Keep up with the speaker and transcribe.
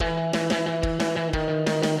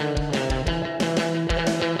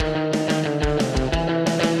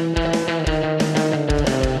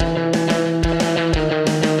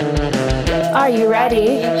Are you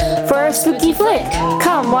ready for a spooky flick?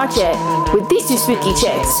 Come watch it with these two spooky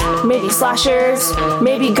chicks. Maybe slashers,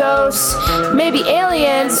 maybe ghosts, maybe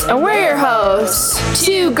aliens, and we're your hosts.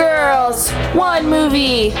 Two girls, one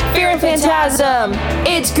movie, Fear and Phantasm.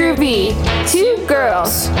 It's groovy. Two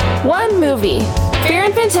girls, one movie, Fear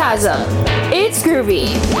and Phantasm. It's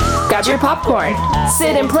groovy. Got your popcorn.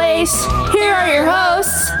 Sit in place. Here are your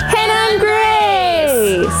hosts, Hannah and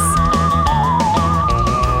Grace.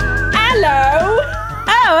 Hello.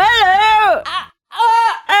 Oh, hello.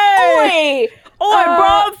 Hey. Oi,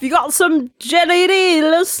 bruv, you got some jellied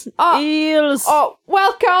eels?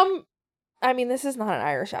 Welcome. I mean, this is not an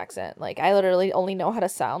Irish accent. Like, I literally only know how to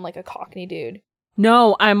sound like a Cockney dude.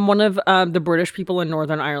 No, I'm one of the British people in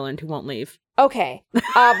Northern Ireland who won't leave. Okay.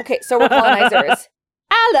 So we're colonizers.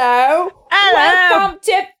 Hello. Welcome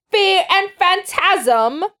to Fear and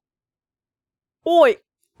Phantasm. Oi.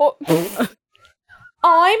 Oh.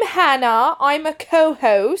 I'm Hannah. I'm a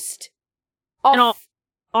co-host. And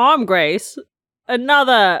I'm Grace.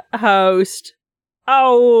 Another host.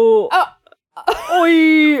 Oh.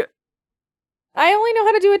 Oi. I only know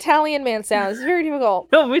how to do Italian man sounds. It's very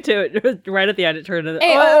difficult. No, me too. Right at the end, it turned into...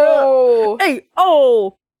 Hey, Hey,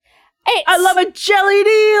 oh. I love a jellied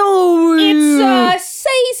eel. It's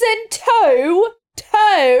season 2,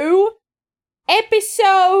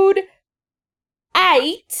 episode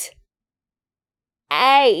 8.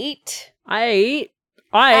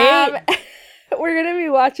 We're gonna be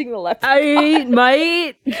watching The Leprechaun.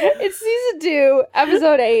 Mate. It's season 2,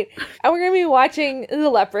 episode 8, and we're gonna be watching The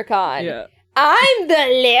Leprechaun. Yeah. I'm the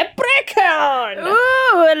Leprechaun.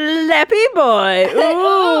 Ooh, a leppy boy.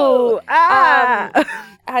 Ooh.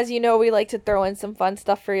 As you know, we like to throw in some fun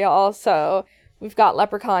stuff for y'all, so we've got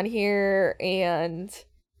Leprechaun here, and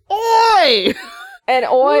Oi! and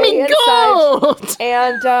Oi Me and gold! such,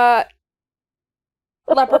 and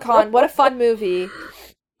Leprechaun. What a fun movie.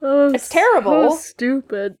 Oh, It's terrible. So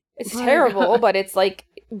stupid. It's My terrible, God. but it's like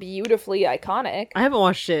beautifully iconic. I haven't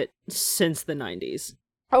watched it since the 90s.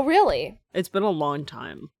 Oh, really? It's been a long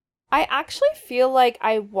time. I actually feel like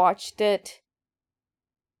I watched it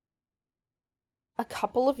a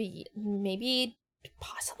couple of maybe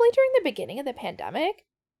possibly during the beginning of the pandemic,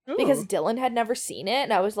 because Ooh. Dylan had never seen it,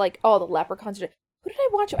 and I was like, oh, the Leprechauns. Who did I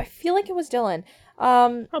watch? I feel like it was Dylan.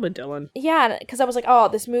 Probably Dylan. Yeah, because I was like, oh,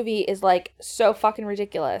 this movie is like so fucking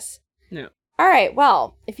ridiculous. Yeah. All right,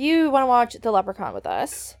 well, if you want to watch The Leprechaun with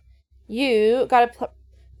us, you gotta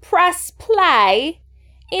press play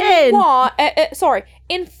in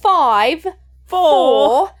in 5,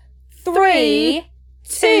 4, 3,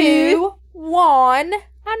 2, 1,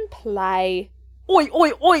 and play. Oi,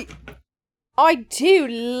 oi, oi! I do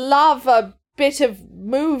love a bit of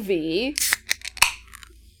movie.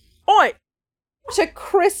 Oi! What a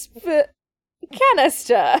crisp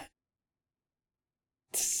canister.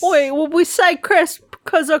 Oi, well, we say crisp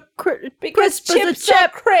because Because crisp is a chips are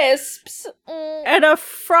chip crisps. and a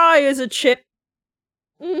fry is a chip.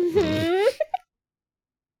 Mm-hmm.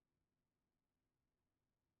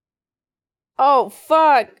 Oh,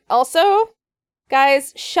 fuck. Also,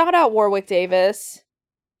 guys, shout out Warwick Davis.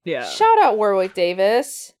 Yeah. Shout out Warwick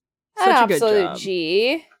Davis. An Such a good absolute job.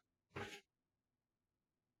 G.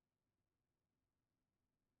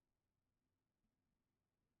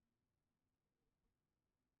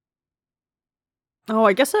 Oh,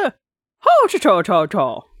 I guess a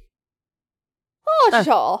ho-cha-cha-cha-cha. Oh,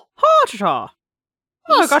 shaw. Ha-cha-cha.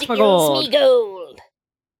 Oh, I got my gold. gold.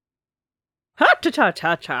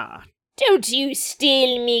 Ha-cha-cha-cha-cha. Don't you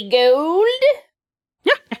steal me gold.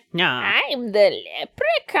 Yeah. I'm the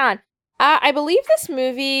Leprechaun. I believe this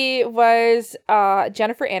movie was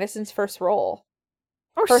Jennifer Aniston's first role.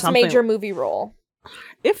 Or First something. major movie role.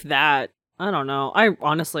 If that. I don't know. I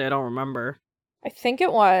don't remember. I think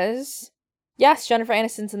it was. Yes, Jennifer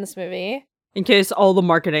Aniston's in this movie. In case all the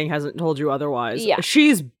marketing hasn't told you otherwise. Yeah.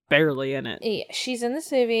 She's barely in it. Yeah, she's in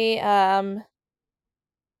this movie.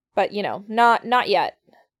 But you know, not yet.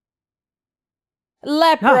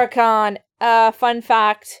 Leprechaun. Fun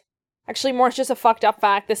fact. Actually, more just a fucked up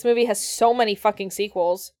fact. This movie has so many fucking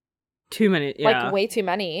sequels. Too many. Yeah. Like, way too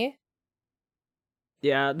many.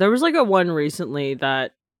 Yeah. There was like a one recently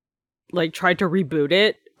that like tried to reboot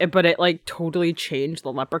it, but it like totally changed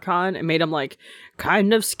the Leprechaun and made him like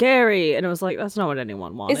kind of scary. And it was like, that's not what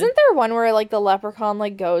anyone wanted. Isn't there one where like the Leprechaun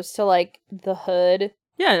like goes to like the hood?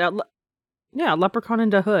 Yeah. Leprechaun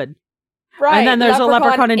into Hood. Right. And then there's a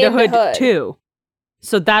Leprechaun into in the Hood too.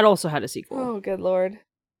 So that also had a sequel. Oh, good lord.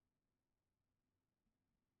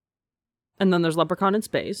 And then there's Leprechaun in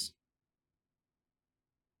Space.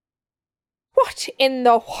 What in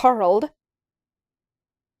the world?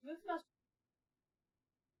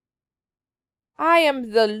 I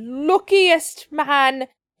am the luckiest man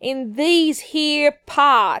in these here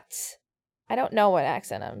parts. I don't know what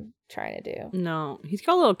accent I'm trying to do. No, he's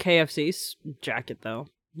got a little KFC jacket though.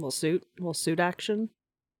 Little suit action.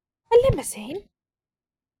 A limousine?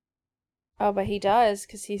 Oh, but he does,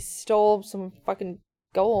 because he stole some fucking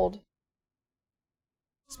gold.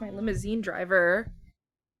 It's my limousine driver.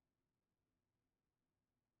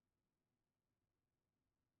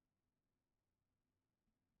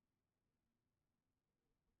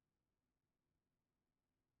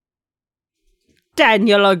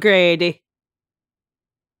 Daniel O'Grady.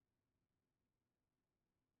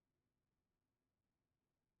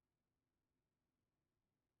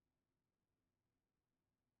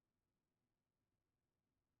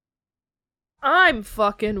 I'm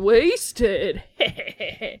fucking wasted.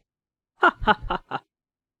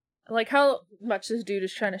 Like how much this dude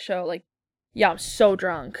is trying to show, like, yeah, I'm so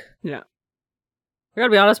drunk. Yeah. I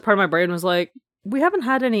gotta be honest, part of my brain was like, we haven't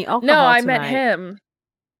had any alcohol No, I tonight. meant him.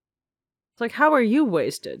 It's like, how are you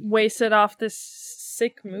wasted? Wasted off this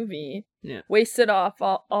sick movie. Yeah. Wasted off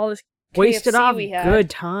all this Wasted KFC off we had. good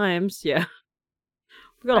times, yeah.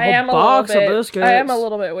 We got a I whole am a box little of bit, biscuits. I am a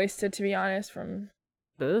little bit wasted, to be honest, from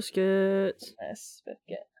biscuits. this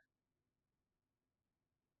biscuit.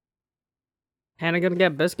 Hannah gonna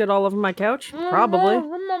get biscuit all over my couch? Probably.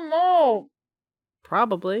 No.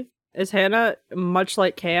 Probably. Is Hannah much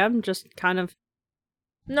like Cam? Just kind of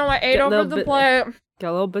No, I ate Get over little the bit- plate.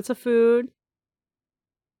 got little bits of food.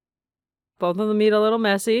 Both of them eat a little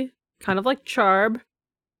messy. Kind of like Charb.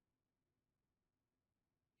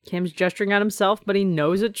 Cam's gesturing at himself, but he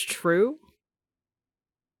knows it's true.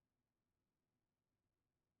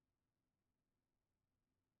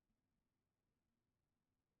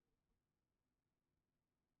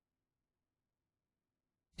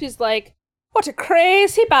 She's like, what a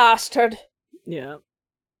crazy bastard. Yeah.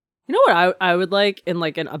 You know what I would like in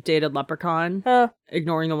like an updated Leprechaun? Huh.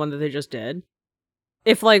 Ignoring the one that they just did.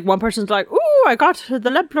 If like one person's like, ooh, I got the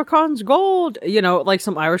Leprechaun's gold. You know, like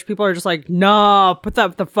some Irish people are just like, nah, put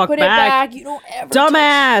that the fuck Put it back. back. You don't ever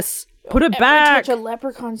Dumbass! Put it back! touch a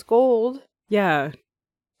leprechaun's gold. Yeah.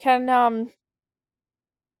 Can,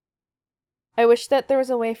 I wish that there was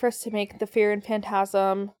a way for us to make the Fear and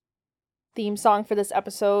Phantasm theme song for this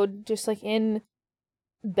episode just like in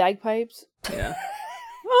bagpipes. Yeah.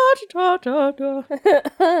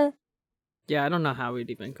 Yeah, I don't know how we'd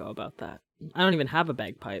even go about that. I don't even have a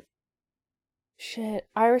bagpipe. Shit,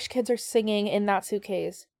 Irish kids are singing in that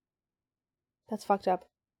suitcase. That's fucked up.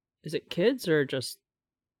 Is it kids or just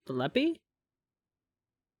the Leppy?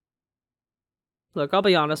 Look, I'll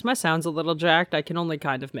be honest, my sound's a little jacked. I can only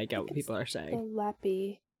kind of make out what people are The saying.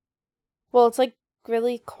 Leppy. Well, it's like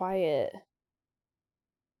really quiet.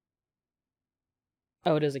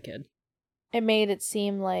 Oh, it is a kid. It made it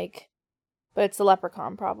seem like, but it's a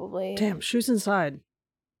leprechaun probably. Damn, shoes inside.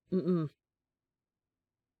 Mm-mm.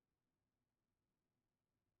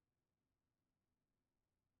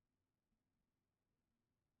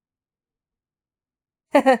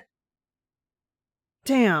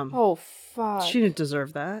 Damn. Oh fuck. She didn't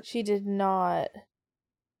deserve that. She did not.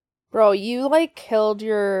 Bro, you like killed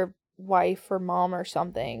your wife or mom or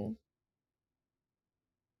something.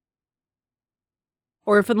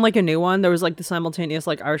 Or if in like a new one, there was like the simultaneous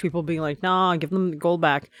like Irish people being like, nah, give them the gold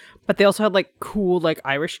back. But they also had like cool like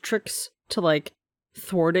Irish tricks to like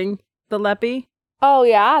thwarting the Leppy. Oh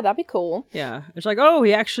yeah, that'd be cool. Yeah. It's like, oh,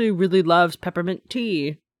 he actually really loves peppermint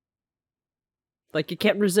tea. Like you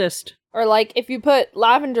can't resist. Or like if you put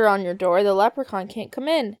lavender on your door, the leprechaun can't come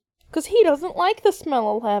in. Because he doesn't like the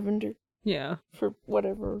smell of lavender. Yeah. For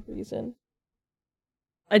whatever reason.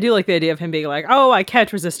 I do like the idea of him being like, oh, I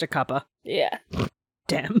can't resist a cuppa. Yeah.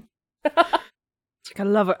 Damn. It's like I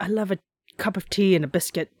love a cup of tea and a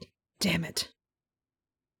biscuit. Damn it.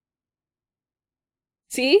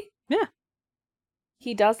 See? Yeah.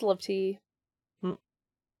 He does love tea. Mm.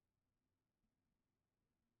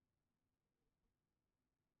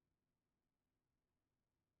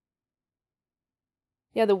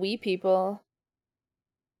 Yeah, the wee people.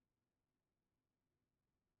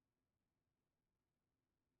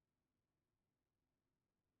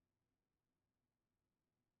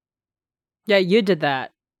 Yeah, you did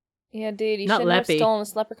that. Yeah, dude, you Not shouldn't have Leppy. stolen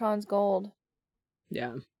this leprechaun's gold.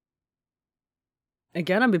 Yeah.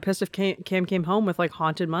 Again, I'd be pissed if Cam came home with like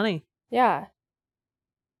haunted money. Yeah.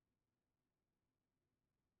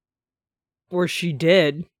 Or she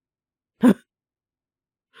did.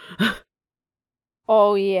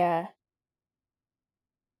 Oh, yeah.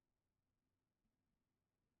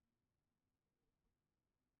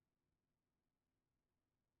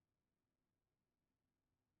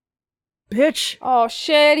 bitch. Oh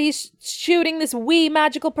shit, he's shooting this wee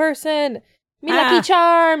magical person. Me Ah. Lucky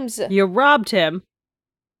Charms. You robbed him.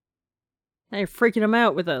 Now you're freaking him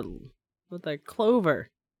out with a clover.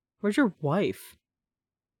 Where's your wife?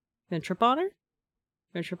 You gonna trip on her? You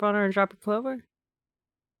gonna trip on her and drop a clover?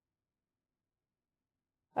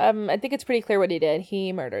 I think it's pretty clear what he did.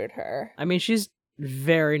 He murdered her. I mean, she's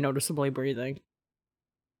very noticeably breathing.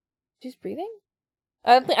 She's breathing?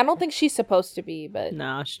 I don't think she's supposed to be, but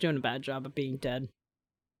Nah, she's doing a bad job of being dead.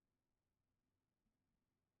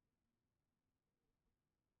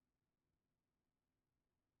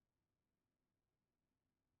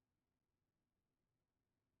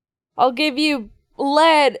 I'll give you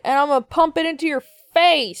lead and I'm gonna pump it into your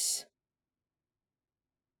face.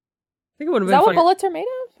 I think it would have Is been that what funny. bullets are made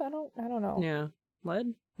of? I don't know. Yeah,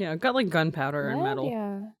 lead. Yeah, got like gunpowder and Lead? metal.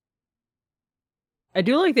 Yeah. I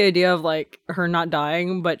do like the idea of like her not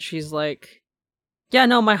dying, but she's like, "Yeah,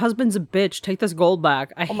 no, my husband's a bitch. Take this gold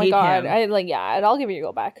back. I Oh hate my god. him." I'll give you your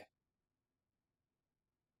gold back.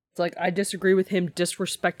 It's like I disagree with him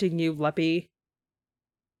disrespecting you, Leppy.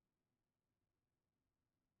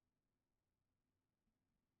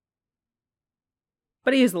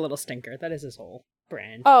 But he is a little stinker. That is his whole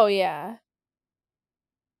brand. Oh yeah.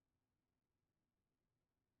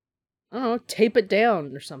 I don't know, tape it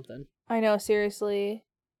down or something. I know, seriously.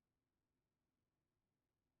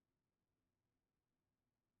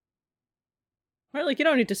 Right, like you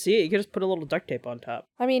don't need to see it. You can just put a little duct tape on top.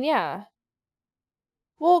 I mean, yeah.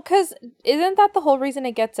 Well, cause isn't that the whole reason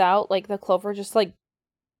it gets out? Like the clover just like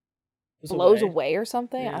Goes blows away or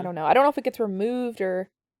something? Yeah. I don't know. I don't know if it gets removed or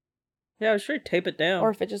Yeah, I was sure to tape it down.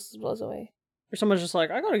 if it just blows away. Or someone's just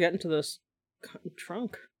like, I gotta get into this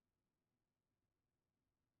trunk.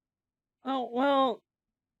 Oh, well,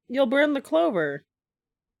 you'll burn the clover.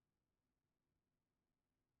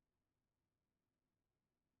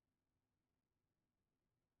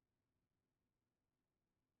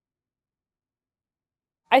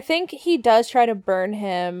 I think he does try to burn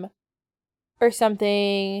him or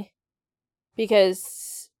something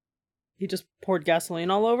because He just poured gasoline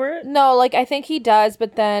all over it? no, like I think he does,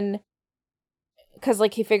 but then because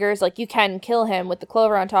like he figures like you can kill him with the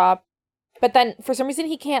clover on top, but then for some reason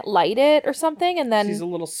he can't light it or something, and then He's a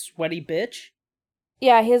little sweaty bitch.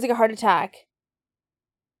 yeah, he has like a heart attack.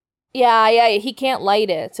 Yeah, he can't light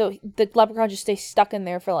it, so the leprechaun just stays stuck in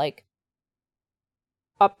there for like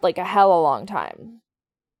up like a hella long time.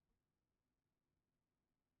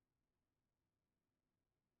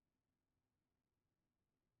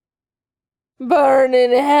 Burn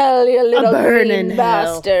in hell, you little burn green in hell.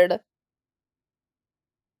 bastard.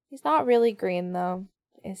 He's not really green though,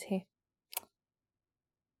 is he?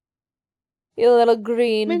 You little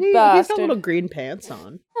green I mean, he's bastard. got little green pants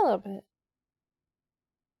on. A little bit.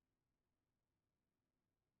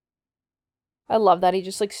 I love that he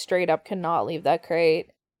just like straight up cannot leave that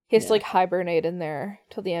crate. He has to Yeah. like hibernate in there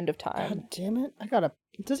till the end of time. God damn it. I gotta.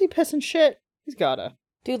 Does he piss and shit? He's gotta.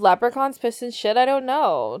 Dude, leprechauns piss and shit? I don't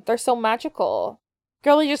know. They're so magical.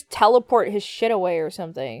 Girl, he just teleport his shit away or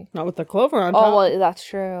something. Not with the clover on top. Oh, well, that's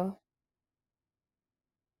true.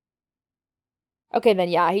 Okay, then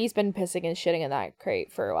yeah, he's been pissing and shitting in that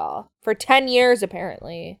crate for a while. For 10 years,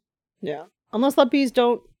 apparently. Yeah. Unless Leppies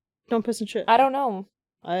don't piss and shit. I don't know.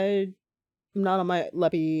 I'm not on my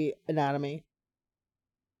Leppy anatomy.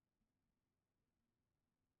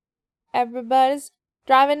 Everybody's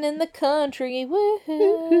driving in the country.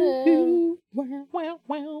 Woohoo. Wow, wow,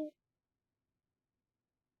 wow.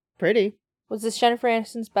 Pretty. Was this Jennifer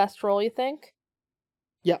Aniston's best role, you think?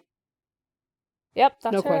 Yep. Yep,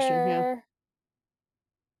 that's No question, yeah. her.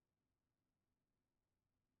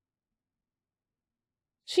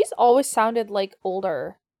 She's always sounded like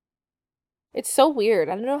older. It's so weird.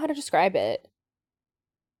 I don't know how to describe it.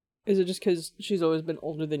 Is it just because she's always been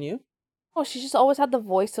older than you? Oh, she just always had the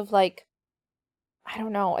voice of like, I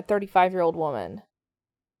don't know, a 35-year-old woman.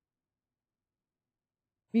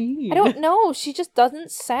 I don't know. She just doesn't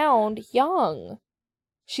sound young.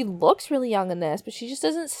 She looks really young in this, but she just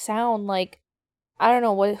doesn't sound like, I don't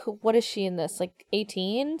know, what is she in this? Like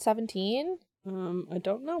 18, 17? I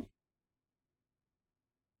don't know.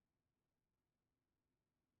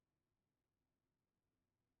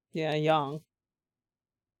 Yeah, young.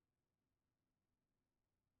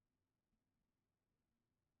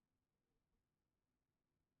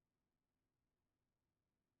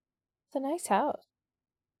 It's a nice house.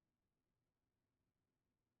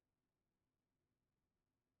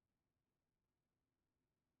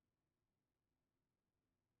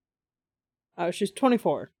 She's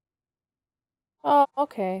 24. Oh,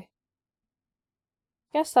 okay.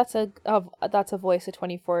 Guess that's a voice a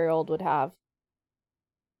 24-year-old would have.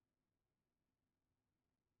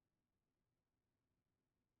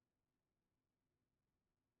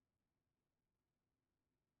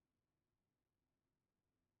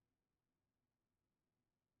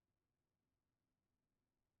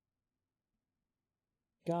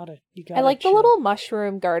 Got it. You got I it. like the little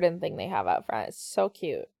mushroom garden thing they have out front. It's so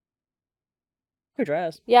cute. Her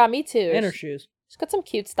dress. Yeah, me too. And her shoes. She's got some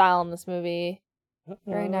cute style in this movie.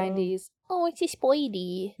 Very 90s. Oh, it's a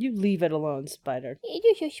Spidey. You leave it alone, Spider.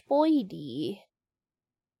 It's just a Spidey.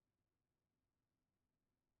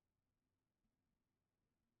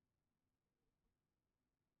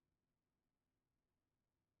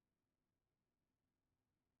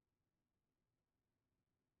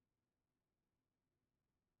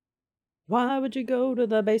 Why would you go to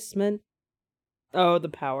the basement? Oh, the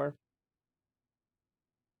power.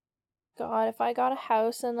 God, if I got a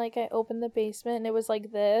house and like I opened the basement and it was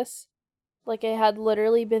like this, like it had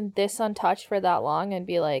literally been this untouched for that long, I'd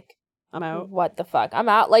be like, I'm out. what the fuck? I'm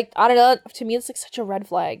out. Like, I don't know. To me, it's like such a red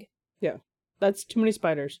flag. Yeah. That's too many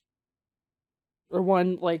spiders. Or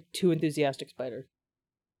one, like, too enthusiastic spider.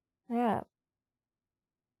 Yeah.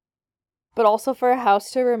 But also for a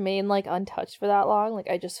house to remain like untouched for that long, like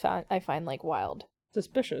I find like wild.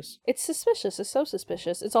 Suspicious. It's suspicious. It's so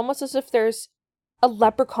suspicious. It's almost as if there's a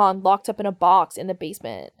leprechaun locked up in a box in the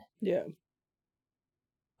basement. Yeah.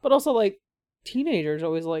 But also, like, teenagers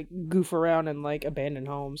always, like, goof around in, like, abandoned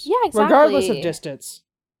homes. Yeah, exactly. Regardless of distance.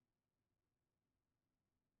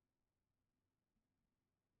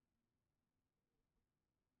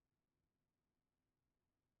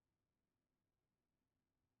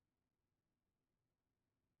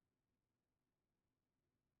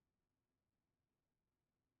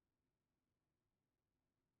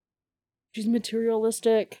 She's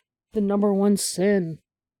materialistic. The number one sin.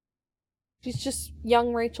 She's just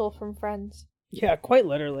young Rachel from Friends. Yeah, quite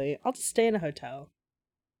literally. I'll just stay in a hotel.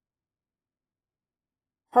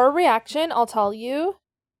 Her reaction, I'll tell you,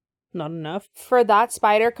 Not enough. for that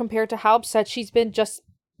spider compared to how upset she's been just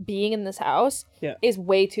being in this house, Yeah. is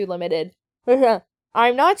way too limited.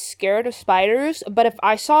 I'm not scared of spiders, but if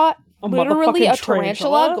I saw literally a motherfucking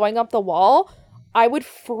tarantula going up the wall, I would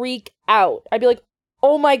freak out. I'd be like,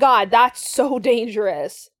 oh my god, that's so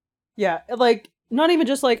dangerous. Yeah, like, not even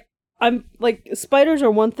just like, I'm like, spiders are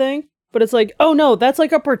one thing, but it's like, oh no, that's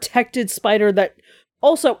like a protected spider that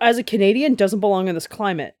also, as a Canadian, doesn't belong in this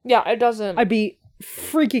climate. Yeah, it doesn't. I'd be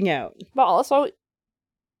freaking out. But also,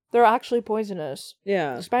 they're actually poisonous.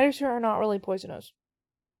 Yeah. Spiders here are not really poisonous.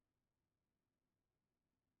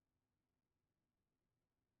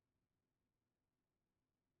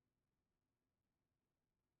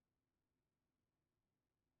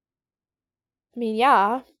 I mean,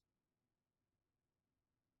 yeah.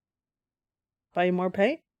 Buy you more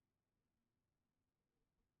paint?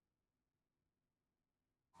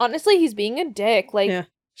 Honestly, he's being a dick. Like, Yeah.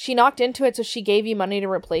 she knocked into it, so she gave you money to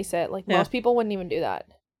replace it. Like, Yeah. most people wouldn't even do that.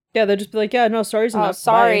 Yeah, they'd just be like, yeah, no, sorry's Oh, enough. Bye.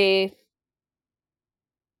 sorry.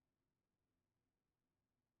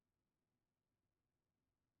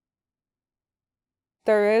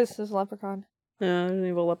 There is this leprechaun Yeah, an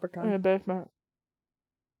evil in leprechaun. the basement.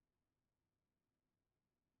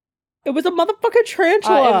 It was a motherfucking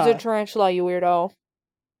tarantula! It was a tarantula, you weirdo.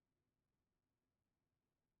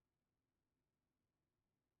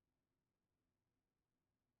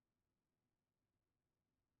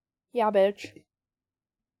 Yeah, bitch.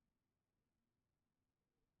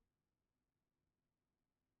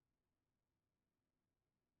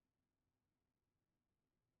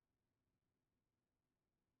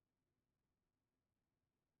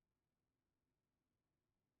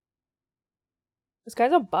 This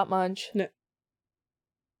guy's a butt munch. No.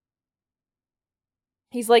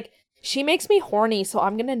 He's like, she makes me horny, so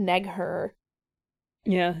I'm gonna neg her.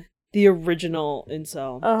 Yeah, the original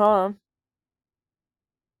incel. Uh-huh.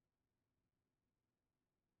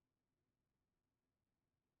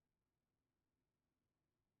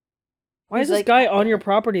 Why He's is this like- guy on your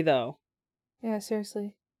property, though? Yeah,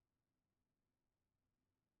 seriously.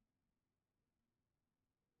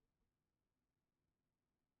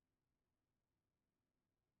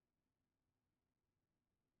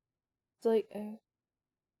 It's like,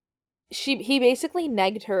 he basically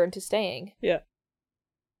negged her into staying. Yeah.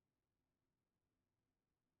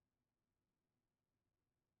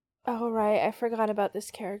 Oh, right. I forgot about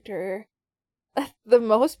this character. The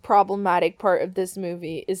most problematic part of this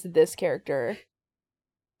movie is this character.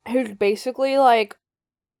 Who's basically like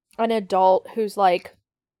an adult who's like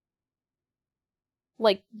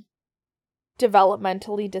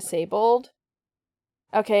developmentally disabled.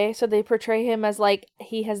 Okay, so they portray him as like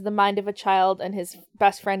he has the mind of a child and his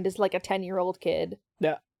best friend is like a 10-year-old kid.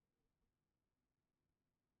 Yeah.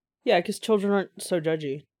 Yeah, because children aren't so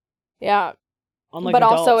judgy. Yeah. Unlike but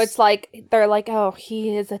also adults. it's like they're like, oh, he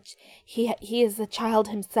is a child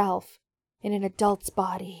himself in an adult's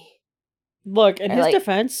body. Look, in Or, his like-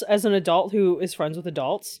 defense, as an adult who is friends with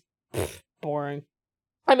adults, boring.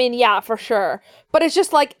 I mean, yeah, for sure. But it's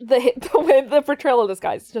just like the way the portrayal of this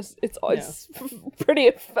guy is just it's always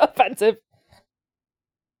pretty offensive.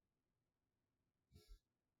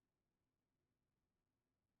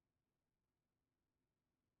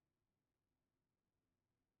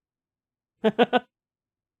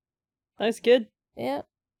 Nice kid. Yeah.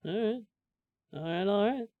 Alright.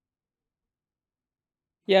 Alright.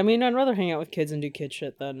 Yeah, I mean, I'd rather hang out with kids and do kid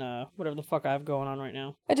shit than whatever the fuck I have going on right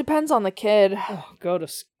now. It depends on the kid. Oh, go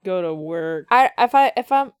to work.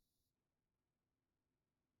 If I'm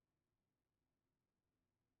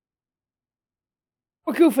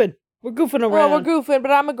We're goofing. We're goofing around. Oh, we're goofing,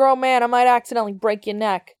 but I'm a grown man. I might accidentally break your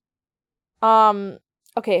neck.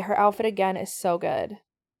 Okay, her outfit again is so good.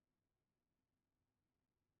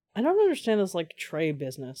 I don't understand this like tray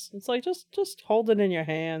business. It's like just hold it in your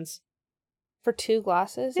hands. For 2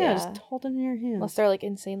 glasses? Yeah, just hold it in your hands. Unless they're like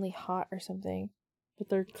insanely hot or something. But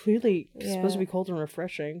they're clearly supposed to be cold and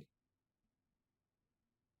refreshing.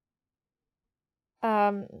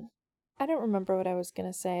 I don't remember what I was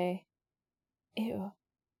gonna say. Ew.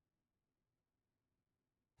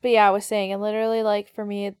 But yeah, I was saying, and literally, like, for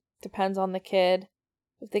me, it depends on the kid.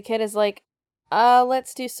 If the kid is like,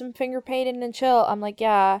 let's do some finger painting and chill, I'm like,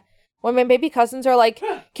 yeah. When my baby cousins are like,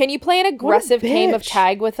 can you play an aggressive game of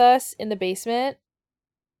tag with us in the basement?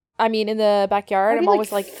 I mean, in the backyard. I'm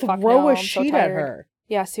always like, fuck no, throw a I'm so sheet at tired. her.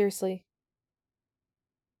 Yeah, seriously.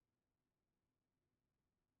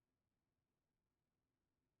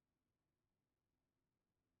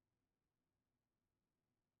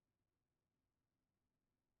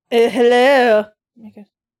 Hello. Oh my God.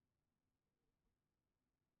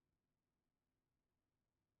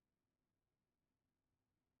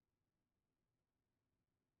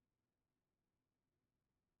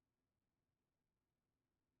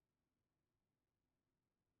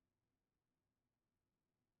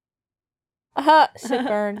 Sick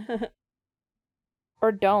burn.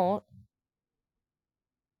 Or don't.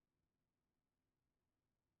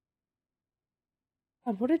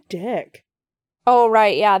 God, what a dick. Oh,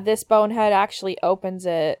 right, yeah, this bonehead actually opens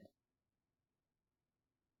it.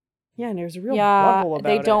 Yeah, and there's a real butthole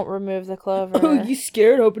about it. They don't remove the clover. Oh, you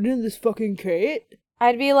scared opening this fucking crate?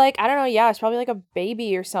 I'd be like, I don't know, yeah, it's probably like a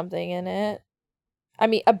baby or something in it. I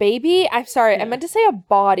mean, a baby? I'm sorry, I meant to say a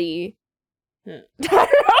body. Yeah. I don't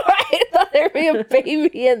know, I thought there'd be a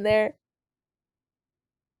baby in there.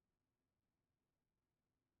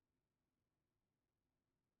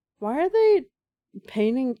 Why are they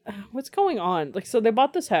painting? What's going on? Like, so they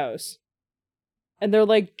bought this house, and they're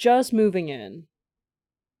like just moving in,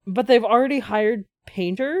 but they've already hired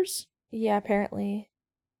painters. Yeah, apparently.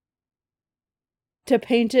 To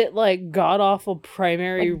paint it like god-awful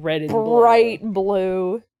primary like red and bright blue.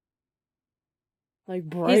 blue. Like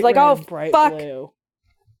bright He's like, red oh, and bright fuck. blue.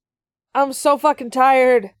 I'm so fucking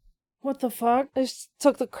tired. What the fuck? I just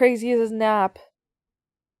took the craziest nap.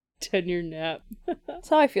 10-year nap. That's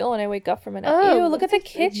how I feel when I wake up from a nap. Oh, Ew, look at the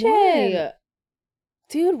kitchen. Why?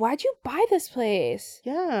 Dude, why'd you buy this place?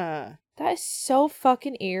 Yeah. That is so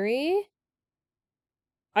fucking eerie.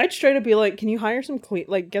 I'd straight up be like, can you hire some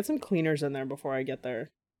get some cleaners in there before I get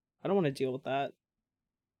there. I don't want to deal with that.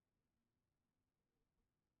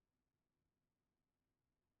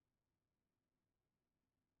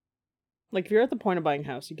 Like, if you're at the point of buying a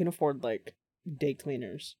house, you can afford, like, day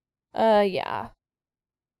cleaners. Yeah.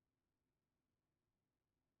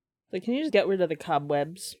 Like, can you just get rid of the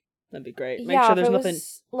cobwebs? That'd be great. Make yeah, sure there's if it nothing.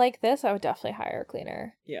 was like this, I would definitely hire a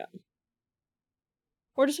cleaner. Yeah.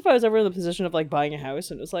 Or just if I was ever in the position of, like, buying a house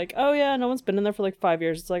and it was like, oh yeah, no one's been in there for, like, 5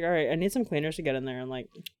 years. It's like, alright, I need some cleaners to get in there and, like...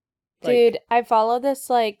 Dude, I follow this,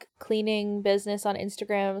 like, cleaning business on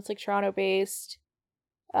Instagram. It's, like, Toronto-based.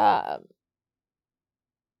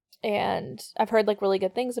 And I've heard, like, really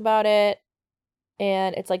good things about it.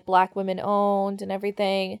 And it's, like, Black women owned and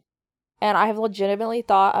everything. And I have legitimately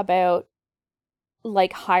thought about,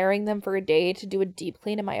 like, hiring them for a day to do a deep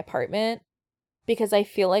clean in my apartment. Because I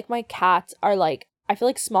feel like my cats are, like... I feel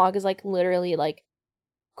like smog is, like, literally, like,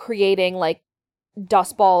 creating, like,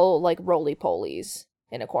 dust ball, like, roly-polies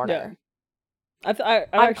in a corner. Yeah. I've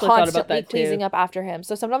I'm actually thought about that too. Cleaning up after him.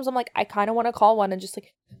 So sometimes I'm like, I kind of want to call one and just,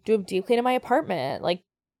 like, do a deep clean in my apartment. Like,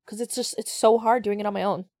 because it's so hard doing it on my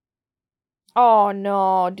own. Oh,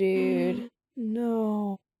 no, dude.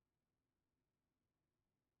 No.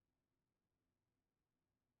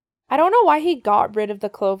 I don't know why he got rid of the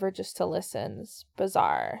clover just to listen. It's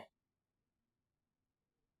bizarre.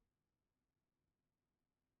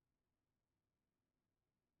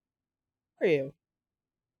 Are you?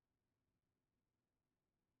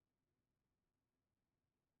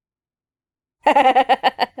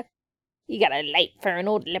 You got a light for an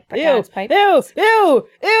old Ew, leprechaun's pipe. ew, ew,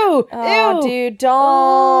 ew, Oh, ew. dude, don't.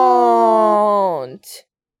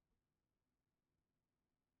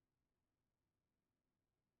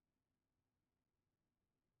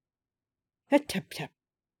 Tap, tap.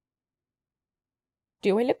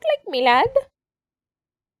 Do I look like me, lad?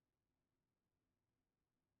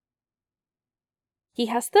 He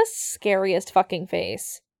has the scariest fucking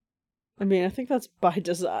face. I mean, I think that's by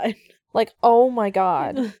design. Like, oh my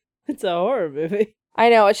god. It's a horror movie. I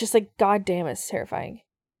know, it's just like, god damn, it's terrifying.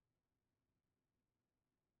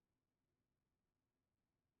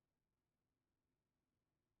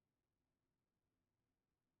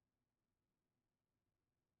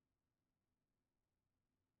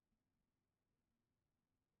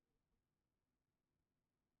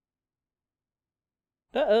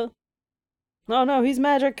 Uh-oh. Oh no, he's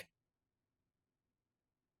magic.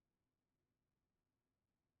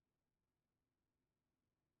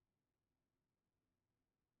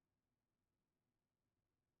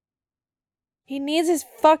 He needs his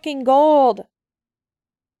fucking gold.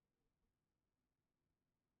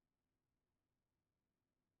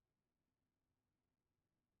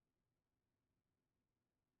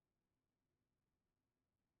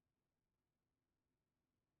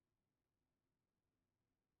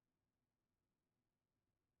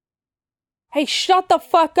 Hey, shut the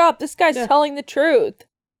fuck up. This guy's Yeah. telling the truth.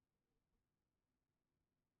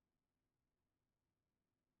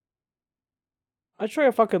 I'd try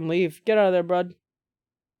to fucking leave. Get out of there, bud.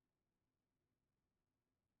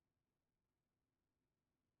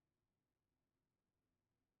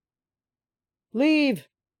 Leave.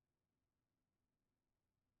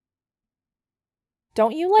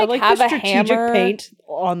 Don't you I like like have the a strategic hammer? paint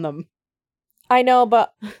on them. I know,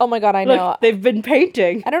 but oh my god, I know. Look, they've been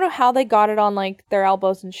painting. I don't know how they got it on like their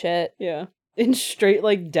elbows and shit. Yeah. In straight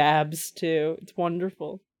like dabs too. It's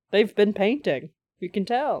wonderful. They've been painting. You can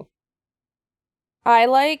tell. I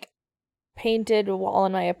like painted a wall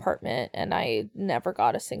in my apartment and I never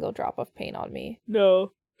got a single drop of paint on me.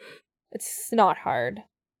 No. It's not hard.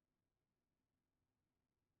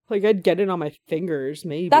 Like I'd get it on my fingers,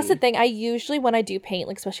 maybe. That's the thing. I usually, when I do paint,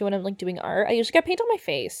 like especially when I'm like doing art, I usually get paint on my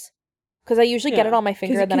face. Because I usually get Yeah, it on my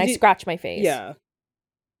finger and then I scratch my face. Yeah.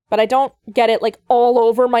 But I don't get it like all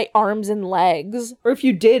over my arms and legs. Or if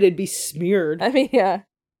you did, it'd be smeared. I mean, yeah.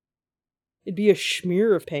 It'd be a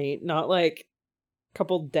smear of paint, not like a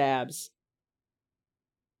couple dabs.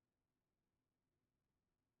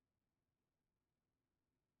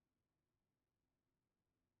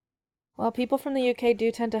 Well, people from the UK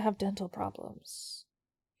do tend to have dental problems.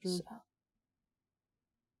 Mm. So.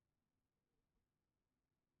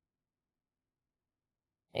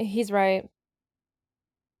 He's right.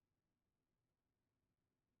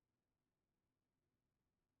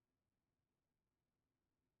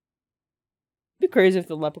 It'd be crazy if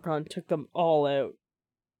the leprechaun took them all out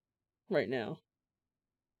right now.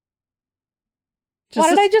 Why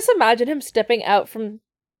did I just imagine him stepping out from,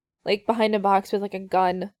 like, behind a box with, like, a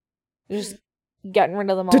gun? Just getting rid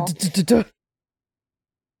of them all.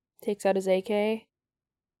 Takes out his AK.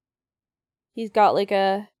 He's got, like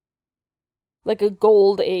a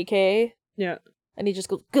gold AK. Yeah. And he just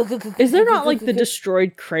goes... Is there not, like, the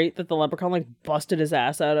destroyed crate that the leprechaun, like, busted his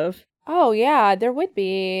ass out of? Oh, yeah, there would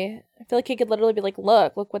be. I feel like he could literally be like,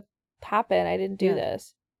 look what happened. I didn't do Yeah.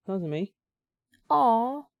 this. That wasn't me.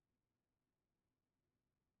 Aw.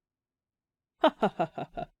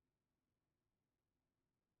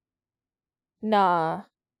 Nah.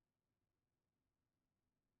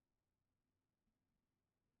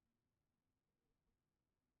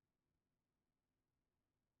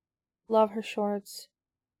 Love her shorts.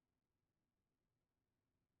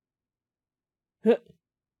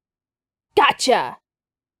 Gotcha!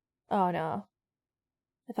 Oh, no.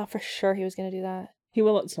 I thought for sure he was gonna do that. He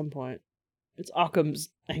will at some point. It's Occam's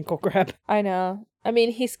ankle grab. I know. I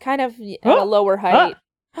mean, he's kind of at Huh? a lower height.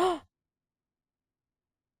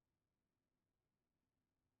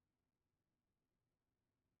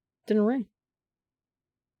 Didn't ring.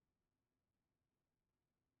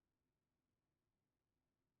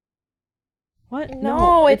 What?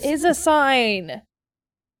 No, it it's- is a sign.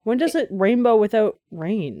 When does it rainbow without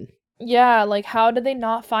rain? Yeah, like, how did they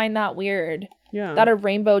not find that weird? Yeah. That a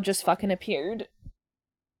rainbow just fucking appeared.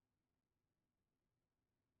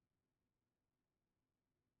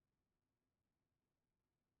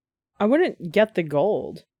 I wouldn't get the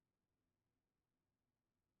gold.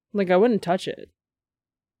 Like, I wouldn't touch it.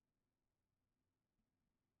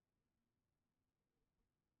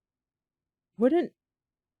 Wouldn't...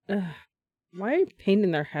 why are you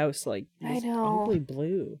painting their house like I this know. ugly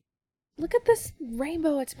blue? Look at this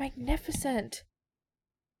rainbow. It's magnificent.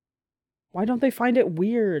 Why don't they find it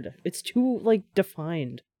weird? It's too, like,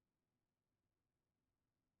 defined.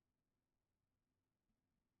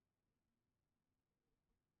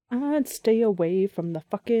 I'd stay away from the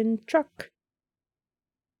fucking truck.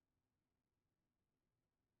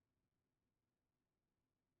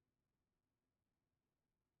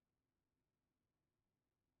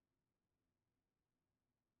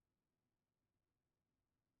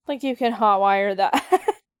 Like you can hotwire that.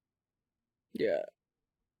 Yeah.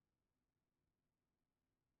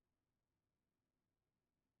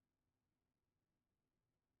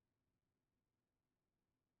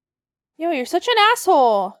 Yo, you're such an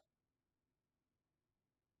asshole.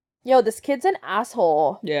 Yo, this kid's an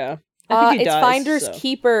asshole. Yeah. I think he it's does, finders so.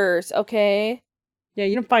 keepers, okay? Yeah,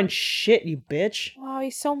 you don't find shit, you bitch. Wow,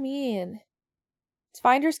 he's so mean. It's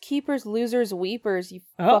finders keepers, losers weepers, you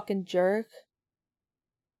Oh. fucking jerk.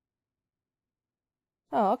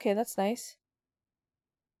 Oh, okay, that's nice.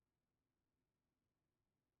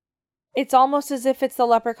 It's almost as if it's the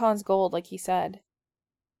leprechaun's gold, like he said.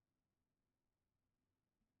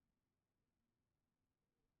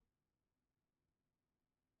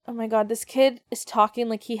 Oh my god, this kid is talking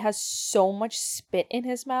like he has so much spit in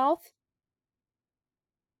his mouth.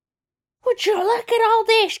 Would you look at all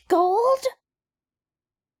this gold?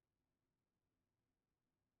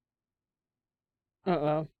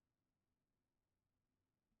 Uh-oh.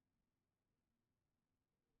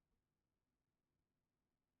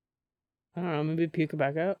 I don't know, maybe puke it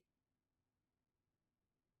back out.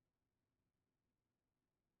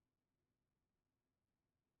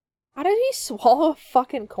 How did he swallow a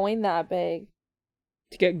fucking coin that big?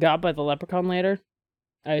 To get got by the leprechaun later?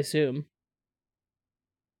 I assume.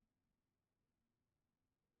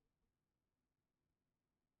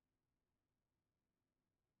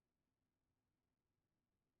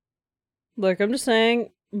 Look, I'm just saying,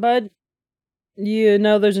 bud, you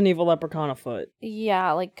know there's an evil leprechaun afoot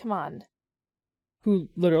Yeah, like, come on. who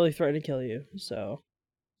literally threatened to kill you, so.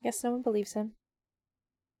 Guess no one believes him.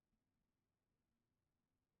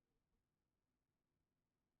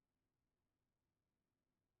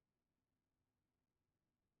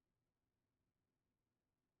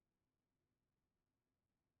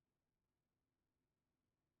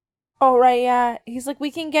 Oh, right, yeah. He's like, we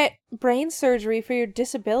can get brain surgery for your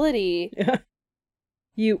disability. Yeah.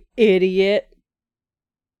 You idiot.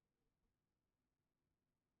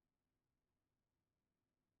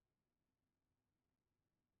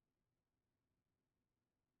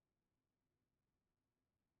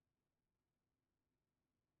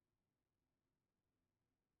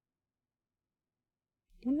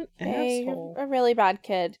 What an Hey, asshole. you're a really bad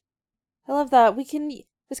kid. I love that.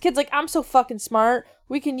 This kid's like, I'm so fucking smart.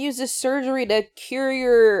 We can use this surgery to cure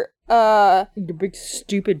your Your big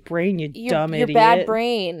stupid brain, you dumb your idiot. bad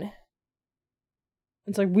brain.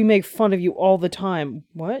 It's like, we make fun of you all the time.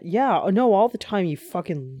 What? Yeah, no, all the time, you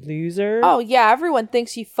fucking loser. Oh, yeah, everyone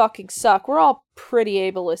thinks you fucking suck. We're all pretty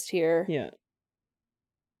ableist here. Yeah.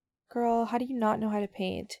 Girl, how do you not know how to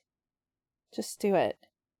paint? Just do it.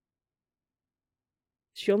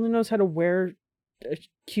 She only knows how to wear a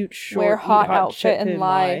cute short, Wear hot shit outfit and pin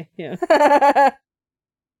lie. Yeah. I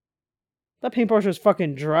That paintbrush was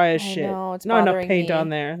fucking dry as shit. know, it's Not enough bothering paint me. on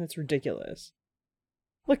there. That's ridiculous.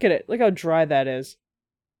 Look at it. Look how dry that is.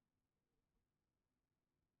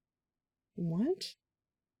 What?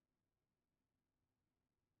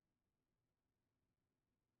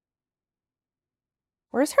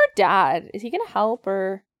 Where's her dad? Is he gonna help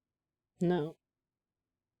or? No.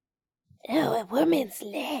 Oh, a woman's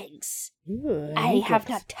legs. Ooh, I have hiccups.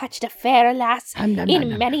 not touched a fair lass Nom, nom, nom, in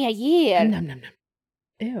nom, many a year. nom, nom, nom.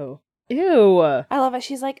 Ew. Ew. I love it.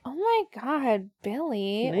 She's like, oh my god,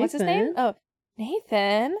 Billy. What's his name? Nathan? Oh,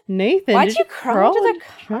 Nathan. Nathan, Why'd did you crawl into the into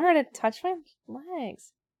car to touch my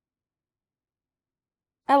legs?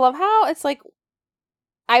 I love how it's like,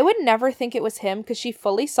 I would never think it was him because she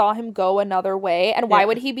fully saw him go another way. And why Yeah.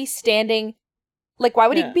 would he be standing? Like, why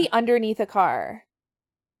would Yeah. he be underneath a car?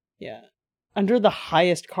 Yeah. Under the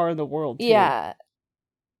highest car in the world, too. Yeah.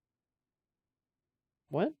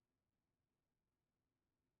 What?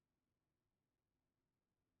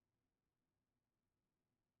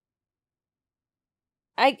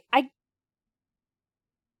 I.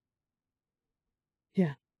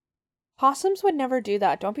 Yeah. Possums would never do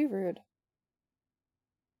that. Don't be rude.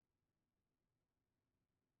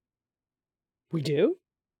 We do?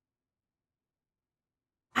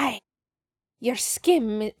 Your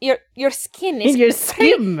skin, your skin is Your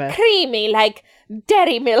skin. creamy like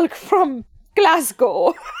dairy milk from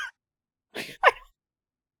Glasgow.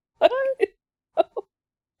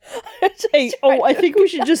 Hey, oh, I think we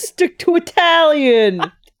should just stick to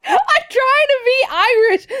Italian. I'm trying to be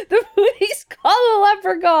Irish. The movie's called The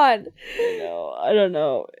Leprechaun. I don't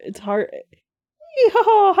know. It's hard.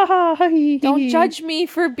 Don't judge me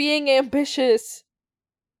for being ambitious.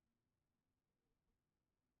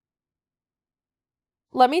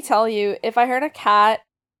 Let me tell you, if I heard a cat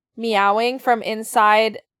meowing from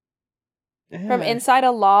inside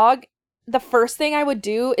a log, the first thing I would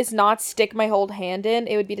do is not stick my whole hand in.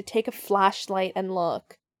 It would be to take a flashlight and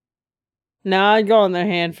look. Nah, I'd go on their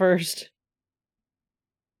hand first.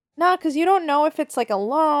 Nah, because you don't know if it's like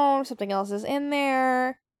alone, something else is in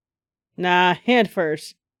there. Nah, hand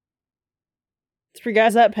first. Three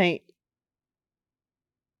guys that paint.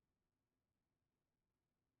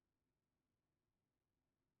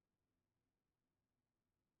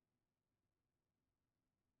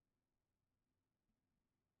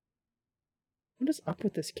 What is up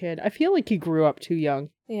with this kid? I feel like he grew up too young.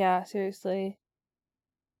 Yeah, seriously.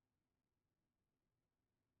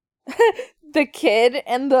 The kid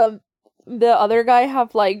and the other guy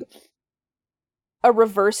have like a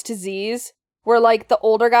reverse disease where like the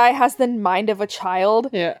older guy has the mind of a child,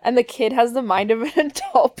 Yeah. and the kid has the mind of an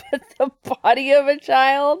adult but the body of a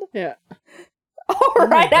child. Yeah. Oh, my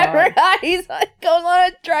right, I God. forgot he's like goes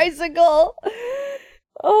on a tricycle.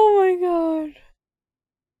 Oh my god.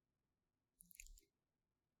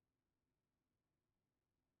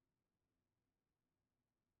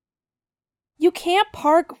 You can't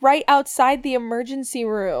park right outside the emergency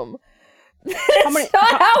room. That's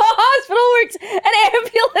not how a hospital works. An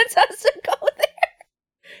ambulance has to go there.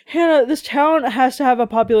 Hannah, this town has to have a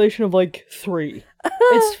population of like 3.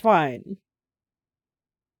 It's fine.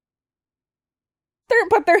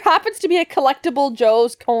 But there happens to be a collectible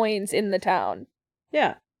Joe's coins in the town.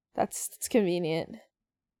 Yeah. That's convenient.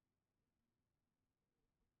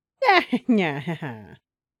 Yeah.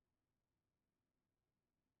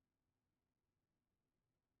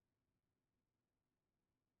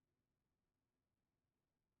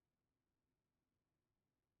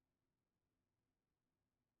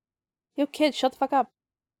 Yo, kid, shut the fuck up.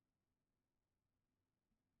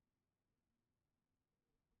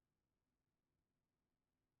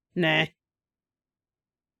 Nah.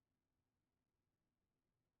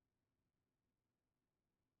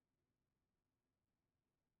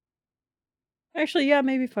 Actually, yeah,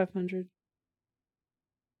 maybe 500.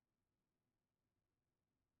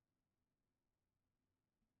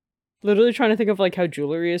 Literally trying to think of like how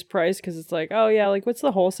jewelry is priced because it's like, oh yeah, like what's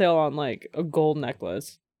the wholesale on like a gold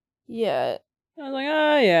necklace? Yeah. I was like,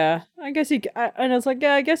 oh yeah, I guess and I was like,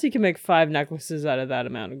 yeah, I guess you can make 5 necklaces out of that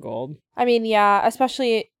amount of gold. I mean, yeah,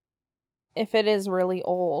 especially if it is really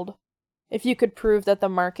old. If you could prove that the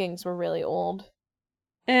markings were really old.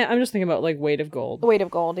 I'm just thinking about like weight of gold. The weight of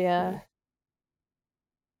gold, yeah.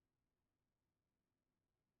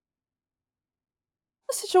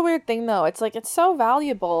 It's such a weird thing, though. It's like, it's so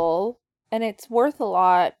valuable, and it's worth a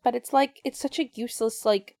lot, but it's like, it's such a useless,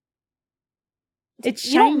 like... It's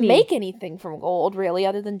you don't shiny. make anything from gold, really,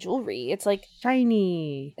 other than jewelry. It's like...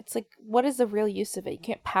 Shiny. It's like, what is the real use of it? You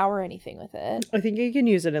can't power anything with it. I think you can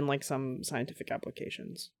use it in like some scientific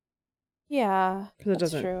applications. Yeah, Because it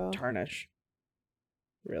that's doesn't true. tarnish.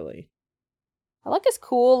 Really. I like his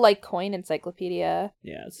cool, like, coin encyclopedia.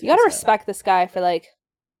 Yeah. It's You gotta respect this guy for, like,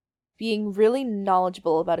 being really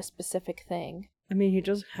knowledgeable about a specific thing. I mean, he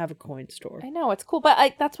does have a coin store. I know, it's cool,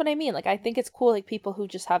 but that's what I mean. Like, I think it's cool, like, people who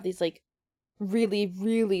just have these, like, really,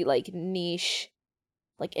 really, like, niche,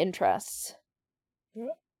 like, interests. Yeah.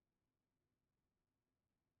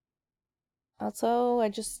 Also, I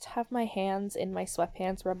just have my hands in my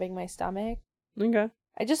sweatpants rubbing my stomach. Okay.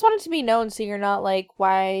 I just want it to be known so you're not like,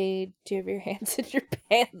 why do you have your hands in your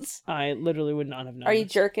pants? I literally would not have known. Are you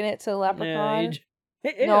jerking it to the leprechaun?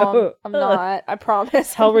 Yeah, No, I'm not. I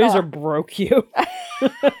promise. I'm Hellraiser not. broke you.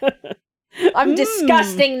 I'm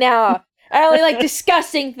disgusting now. I only like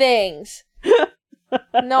disgusting things.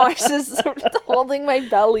 Narcissist holding my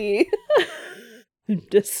belly.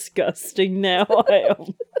 Disgusting now. I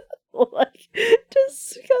am like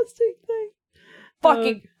disgusting thing.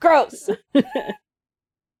 Fucking gross.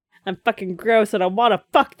 I'm fucking gross and I want to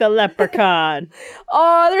fuck the leprechaun.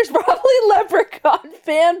 Oh, there's probably leprechaun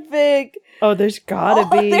fanfic. Oh, there's gotta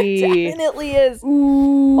There be. definitely is.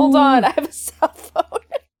 Ooh. Hold on, I have a cell phone.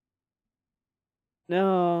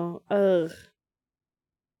 No. Ugh.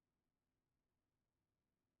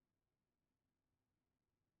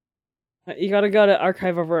 You gotta go to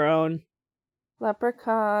Archive of Our Own.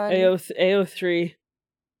 Leprechaun. AO3.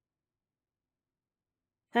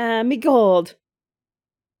 Me gold.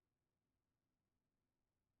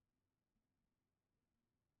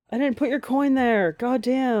 I didn't put your coin there. God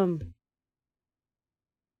damn.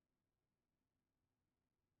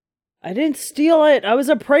 I didn't steal it. I was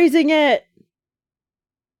appraising it.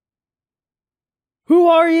 Who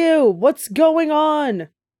are you? What's going on?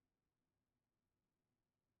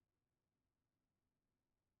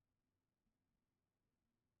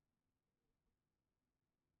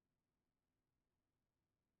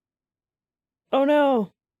 Oh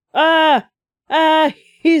no. Ah! Ah!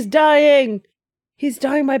 He's dying! He's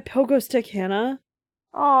dying by pogo stick, Hannah.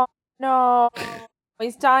 Oh, no.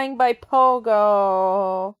 He's dying by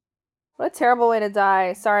pogo. What a terrible way to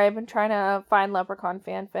die. Sorry, I've been trying to find Leprechaun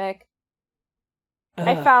fanfic.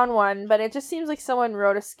 I found one, but it just seems like someone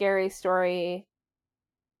wrote a scary story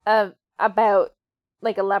about,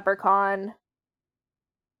 like, a leprechaun.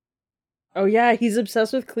 Oh yeah, he's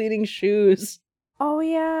obsessed with cleaning shoes. Oh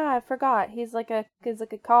yeah, I forgot. He's like a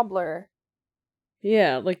cobbler.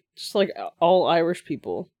 Yeah, like just like all Irish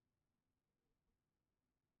people.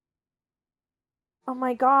 Oh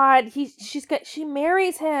my god, she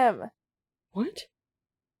marries him What?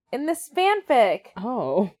 in this fanfic.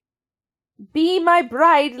 Oh. Be my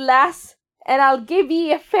bride, lass, and I'll give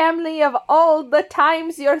ye a family of all the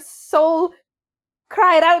times your soul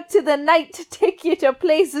cried out to the night to take you to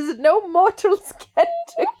places no mortals get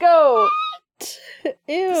to go.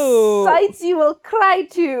 Ew. Sights you will cry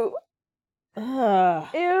to. Ugh.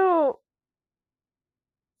 Ew.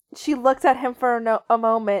 She looked at him for a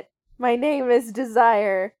moment. My name is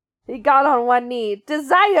Desire. He got on one knee.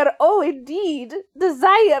 Desire, oh indeed.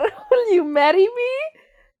 Desire, will you marry me?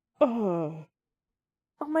 Ugh.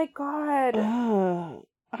 Oh my god. Ugh.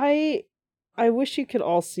 I wish you could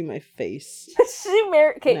all see my face.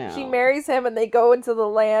 She marries him and they go into the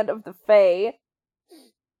land of the Fae.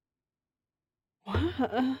 What?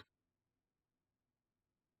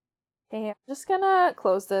 Hey, I'm just gonna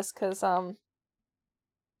close this because I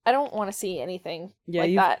don't want to see anything Yeah, like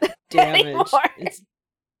you that damaged. anymore. It's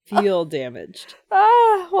feel damaged.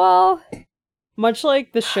 Well, Much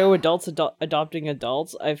like the show Adults Adopting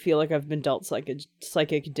Adults, I feel like I've been dealt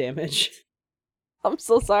psychic damage. I'm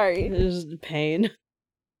so sorry. There's pain.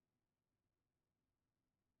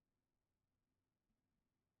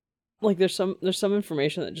 Like there's some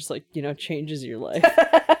information that just like, you know, changes your life.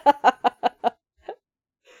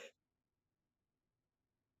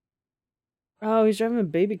 Oh, he's driving a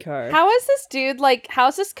baby car. How is this dude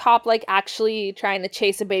how's this cop actually trying to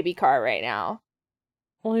chase a baby car right now?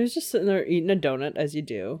 Well, he was just sitting there eating a donut as you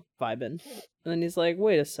do, vibing. And then he's like,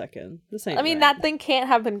 wait a second, this ain't I mean, right. that thing can't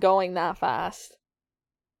have been going that fast.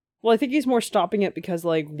 Well, I think he's more stopping it because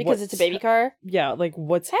Because it's a baby car? Yeah, like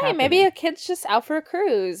what's Hey, happening? maybe a kid's just out for a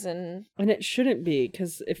cruise and it shouldn't be,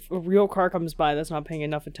 because if a real car comes by that's not paying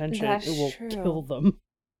enough attention, That's it will true. kill them.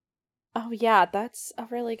 oh yeah, that's a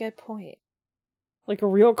really good point. Like a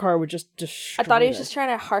real car would just destroy I thought he was them. just trying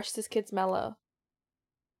to harsh this kid's mellow.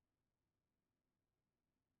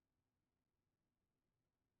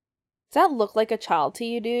 Does that look like a child to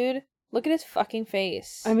you, dude? Look at his fucking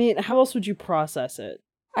face. I mean, how else would you process it?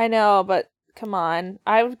 I know, but come on.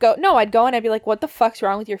 I'd go and I'd be like, what the fuck's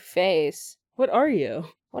wrong with your face? What are you?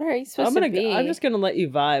 What are you supposed to be? I'm just gonna let you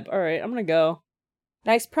vibe. Alright, I'm gonna go.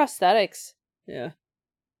 Nice prosthetics. Yeah.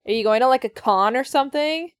 Are you going to a con or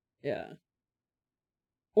something? Yeah.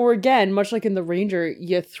 Or again, much like in The Ranger,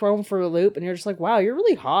 you throw him for a loop and you're just like, wow, you're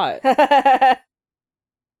really hot.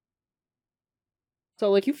 So,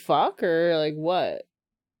 like, you fuck or, like, what?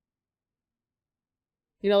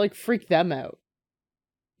 You know, like, freak them out.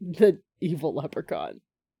 The evil leprechaun.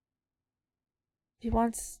 He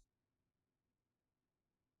wants...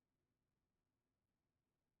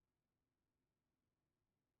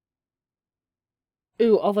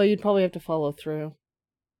 Ooh, although you'd probably have to follow through.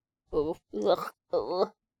 Ooh. Ugh.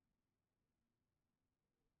 Ugh.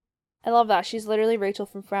 I love that. She's literally Rachel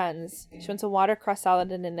from Friends. She wants a watercress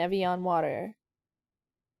salad and an Evian water.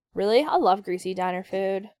 Really? I love greasy diner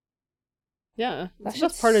food. Yeah, That that's the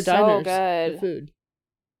best shit's part of so diners. good. The food.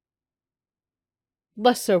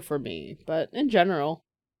 Less so for me, but in general,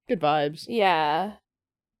 good vibes. Yeah.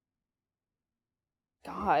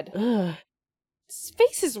 God. Ugh. His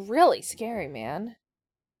face is really scary, man.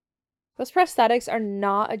 Those prosthetics are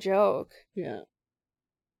not a joke. Yeah.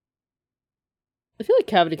 I feel like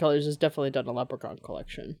Cavity Colors has definitely done a leprechaun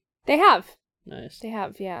collection. They have. Nice. They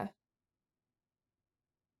have, yeah.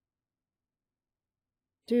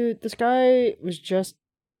 Dude, this guy was just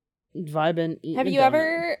vibing, eating Have a you donut.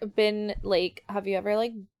 ever been,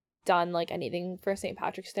 done, anything for St.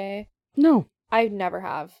 Patrick's Day? No. I never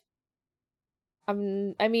have. I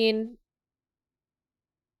mean,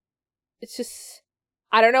 it's just,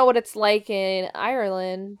 I don't know what it's like in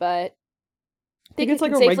Ireland, but I think it's I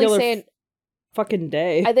like can a safely regular say fucking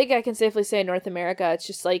day. I think I can safely say in North America, it's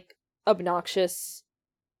just obnoxious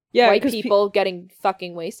Yeah, white people getting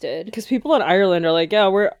fucking wasted. because people in Ireland are like, yeah,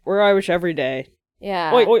 we're Irish every day.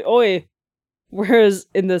 Yeah. Oi, oi, oi. Whereas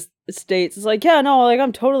in the States, it's like, yeah, no, like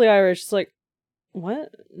I'm totally Irish. It's like,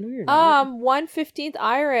 what? No, you're not. 1/15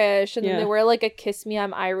 Irish, and then Yeah. they wear like a "Kiss Me,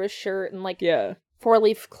 I'm Irish" shirt and like Yeah,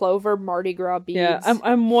 4-leaf clover Mardi Gras beads. yeah.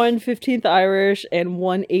 I'm 1/15 Irish and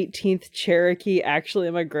 1/18 Cherokee.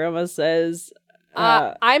 Actually, my grandma says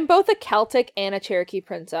I'm both a Celtic and a Cherokee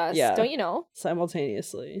princess. Yeah. Don't you know?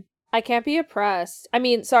 simultaneously. I can't be oppressed. I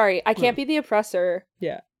mean, sorry, I can't be the oppressor.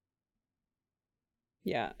 Yeah.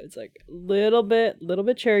 Yeah, it's like little bit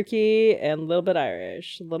Cherokee and a little bit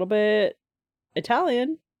Irish, a little bit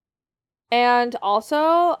Italian. And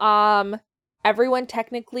also, everyone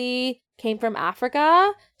technically came from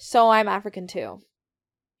Africa, so I'm African too.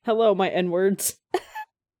 Hello, my N-words.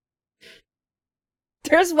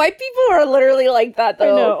 There's white people who are literally like that,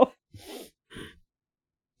 though. I know.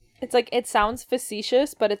 It's like, it sounds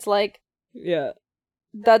facetious, but it's like, Yeah.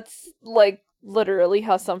 that's like literally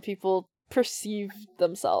how some people perceive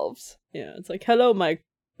themselves. Yeah, it's like, hello, my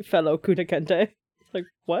fellow Kutakente. It's like,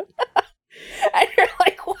 what? And you're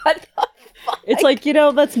like, what the fuck? It's like,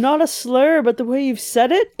 that's not a slur, but the way you've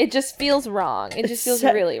said it, It just feels wrong. It just feels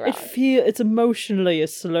sa- really wrong. It's emotionally a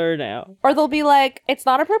slur now. Or they'll be like, it's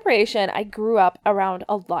not appropriation. I grew up around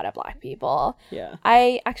a lot of black people. Yeah.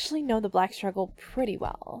 I actually know the black struggle pretty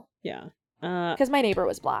well. Yeah. Because my neighbor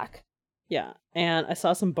was black. Yeah. And I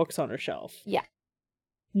saw some books on her shelf. Yeah.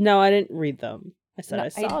 No, I didn't read them. I said No, I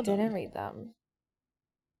saw them. didn't read them.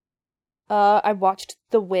 I watched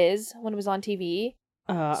The Wiz when it was on TV.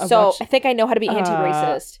 I think I know how to be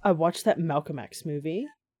anti-racist. I watched that Malcolm X movie.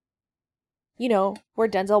 You know, where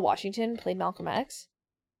Denzel Washington played Malcolm X.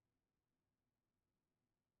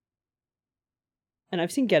 And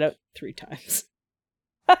I've seen Get Out 3 times.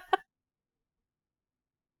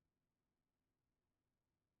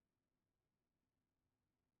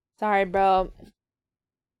 Sorry, bro.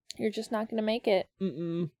 You're just not gonna make it.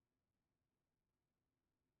 Mm-mm.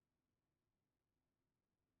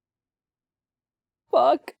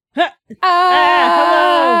 Fuck. Ha!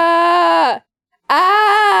 Ah!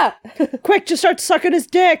 Ah! Quick, just start sucking his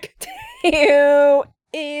dick! Ew.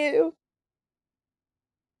 Ew.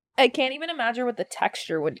 I can't even imagine what the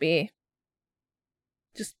texture would be.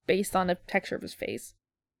 Just based on the texture of his face.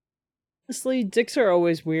 Honestly, dicks are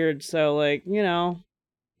always weird, so, like,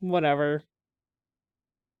 whatever.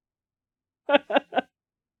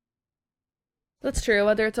 That's true,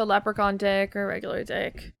 whether it's a leprechaun dick or a regular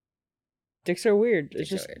dick. Dicks are weird.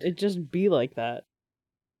 Dicks are weird. It just be like that.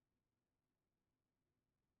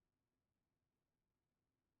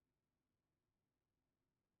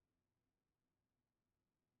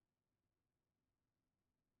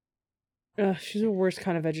 Ugh, she's the worst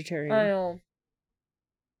kind of vegetarian. I know.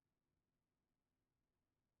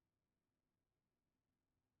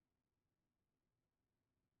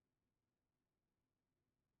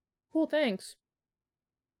 Cool, thanks.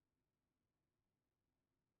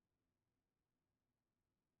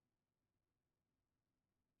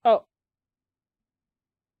 Oh.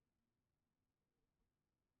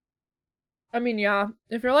 I mean, yeah,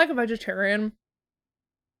 if you're like a vegetarian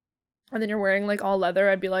and then you're wearing like all leather,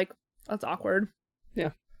 I'd be like, that's awkward.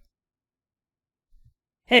 Yeah.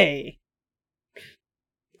 Hey.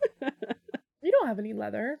 You don't have any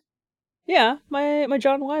leather. Yeah, my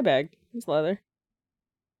John Y bag is leather.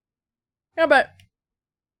 Yeah, but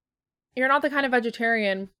you're not the kind of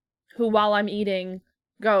vegetarian who, while I'm eating,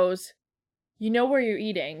 goes, you know where you're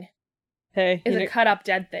eating Hey, is a cut up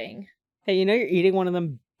dead thing. Hey, you're eating one of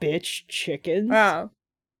them bitch chickens? Oh.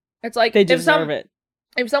 It's like, They deserve it.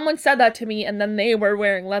 If someone said that to me and then they were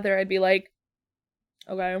wearing leather, I'd be like,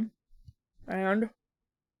 okay. And?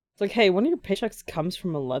 It's like, hey, one of your paychecks comes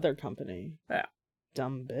from a leather company. Yeah.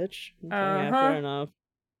 Dumb bitch. It's like, Uh-huh. yeah, fair enough.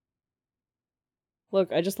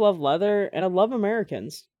 Look, I just love leather, and I love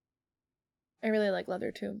Americans. I really like leather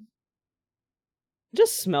too. It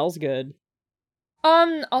just smells good.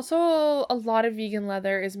 Also, a lot of vegan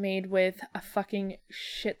leather is made with a fucking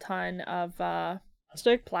shit ton of,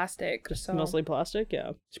 plastic. Just so mostly plastic,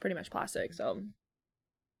 yeah. it's pretty much plastic, so.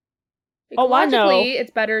 Oh, I know. Ecologically,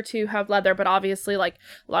 it's better to have leather, but obviously, like,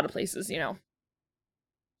 a lot of places,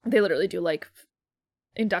 they literally do, like,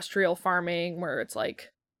 industrial farming where it's,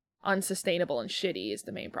 like, unsustainable and shitty is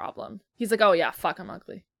the main problem. He's like, oh yeah, fuck, I'm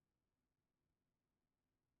ugly.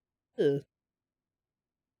 Ugh.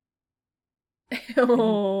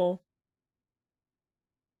 Oh.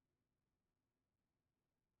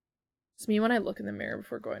 It's me when I look in the mirror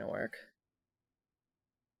before going to work.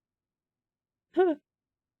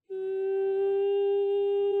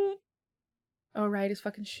 Oh, right, his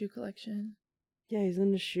fucking shoe collection. Yeah, he's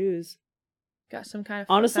into shoes. Got some kind of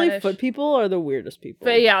Honestly, fetish. foot people are the weirdest people.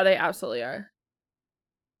 But yeah, they absolutely are.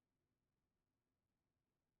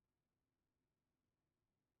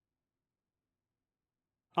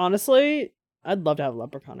 Honestly, I'd love to have a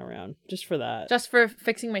leprechaun around just for that. Just for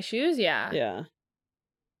fixing my shoes? Yeah. Yeah.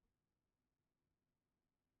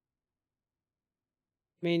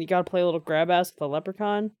 I mean, you gotta play a little grab ass with the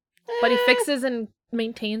leprechaun. But he Eh. fixes and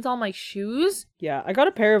maintains all my shoes? Yeah, I got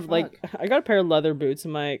a pair of Fuck. I got a pair of leather boots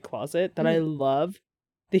in my closet that I love.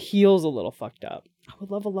 The heel's a little fucked up. I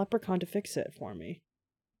would love a leprechaun to fix it for me.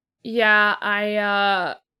 Yeah,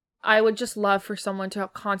 I would just love for someone to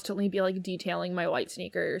constantly be like detailing my white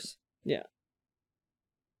sneakers. Yeah.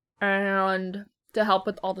 And to help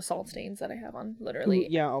with all the salt stains that I have on literally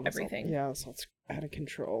Yeah, all this everything. Yeah, so it's out of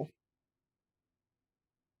control.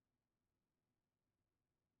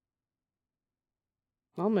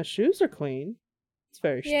 Well, my shoes are clean. It's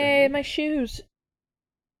very strange. Yay, my shoes.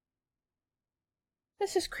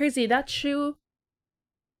 This is crazy. That shoe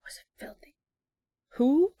was it filthy.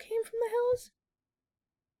 Who came from the hills?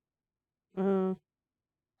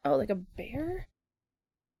 Oh, like a bear?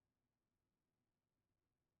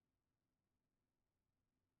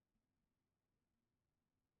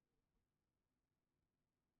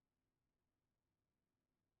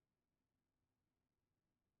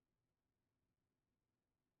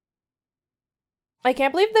 I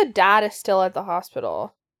can't believe the dad is still at the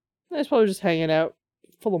hospital. He's probably just hanging out,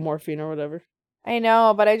 full of morphine or whatever. I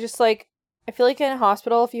know, but I just like, I feel like in a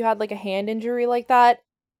hospital, if you had like a hand injury like that,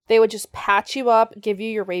 they would just patch you up, give you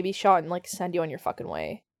your rabies shot, and like send you on your fucking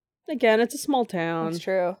way. Again, it's a small town. That's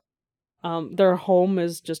true. Their home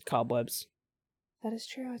is just cobwebs. That is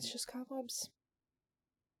true. It's just cobwebs.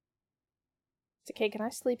 It's okay. Can I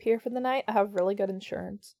sleep here for the night? I have really good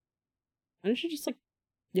insurance. And you should just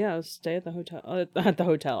stay at the hotel,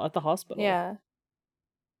 at the hospital. Yeah.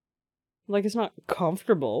 Like, it's not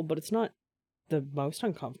comfortable, but it's not the most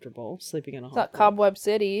uncomfortable sleeping in a It's not hospital. Cobweb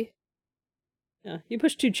City. Yeah, you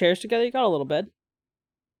push 2 chairs together, you got a little bed.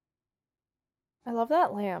 I love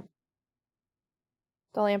that lamp.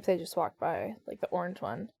 The lamp they just walked by, like the orange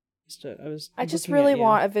one. I just looking really at you.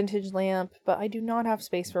 want a vintage lamp, but I do not have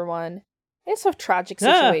space for one. It's a tragic Ah!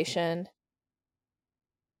 situation.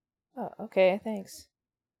 Oh, okay, thanks.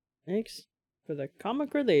 Thanks for the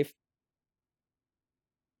comic relief.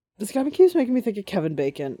 This guy keeps making me think of Kevin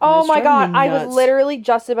Bacon. and Oh it's my driving god, me I was nuts. literally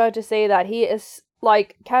just about to say that. He is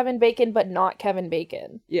like Kevin Bacon, but not Kevin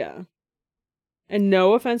Bacon. Yeah. And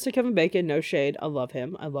no offense to Kevin Bacon, no shade. I love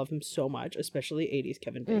him. I love him so much, especially 80s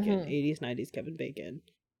Kevin Bacon. Mhm. 80s, 90s Kevin Bacon.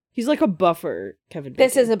 He's like a buffer Kevin Bacon.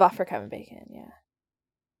 This is a buff for Kevin Bacon, yeah.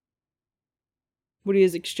 What he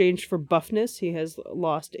has exchanged for buffness, he has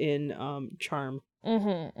lost in charm.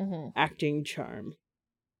 Acting charm.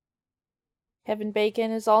 Kevin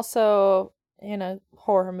Bacon is also in a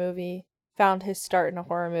horror movie. Found his start in a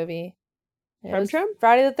horror movie. It was Trum?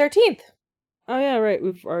 Friday the 13th. Oh yeah, right.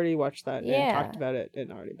 We've already watched that and Yeah. talked about it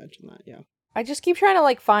and already mentioned that, yeah. I just keep trying to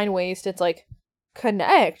like find ways to like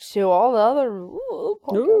connect to all the other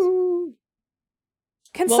podcasts. Ooh.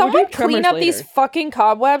 Can Well, we're someone doing Tremors clean up these later. fucking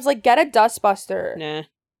cobwebs? Like, get a dustbuster. Nah.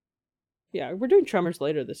 Yeah, we're doing Tremors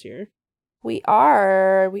later this year. We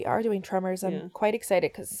are doing Tremors. I'm Yeah. quite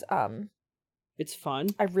excited because It's fun.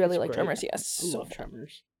 I really It's like great. Tremors. Yes, I so love fun.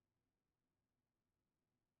 Tremors.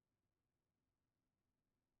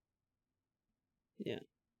 Yeah.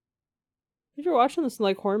 If you're watching this in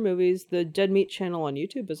like horror movies, the Dead Meat channel on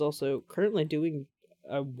YouTube is also currently doing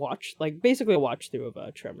a watch, like basically a watch through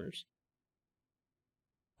of Tremors,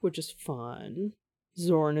 which is fun.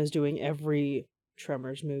 Zorn is doing every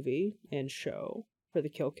Tremors movie and show for the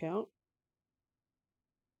kill count.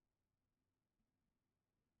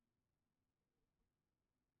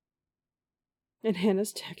 And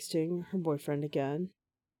Hannah's texting her boyfriend again.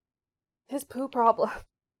 His poo problem.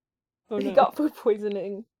 Oh He no. got food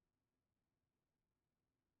poisoning.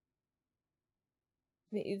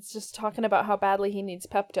 He's just talking about how badly he needs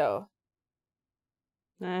Pepto.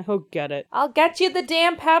 Nah, he'll get it. I'll get you the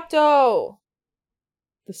damn Pepto.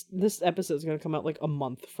 This episode is gonna come out like a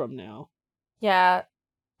month from now. Yeah.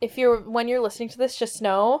 When you're listening to this, just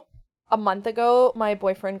know a month ago my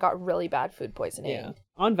boyfriend got really bad food poisoning. Yeah.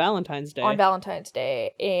 On Valentine's Day. On Valentine's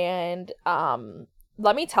Day. And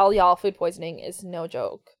let me tell y'all, food poisoning is no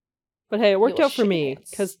joke. But hey, it worked will out for shit me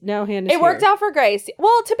pants. because now Hannah's It worked here. out for Grace.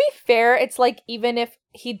 Well, to be fair, it's like even if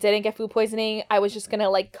he didn't get food poisoning, I was just gonna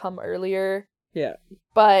like come earlier. Yeah.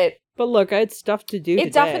 But But look, I had stuff to do. it today.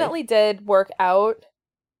 definitely did work out.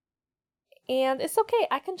 And it's okay.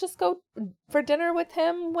 I can just go for dinner with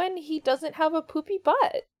him when he doesn't have a poopy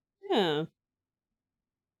butt. Yeah.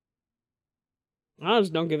 I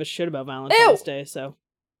just don't give a shit about Valentine's Day, so.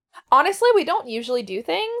 Honestly, we don't usually do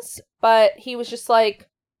things, but he was just like,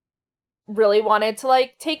 really wanted to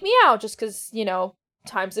like take me out just because, you know,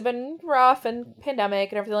 times have been rough and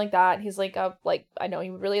pandemic and everything like that. And he's like, I know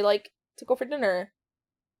he would really like to go for dinner.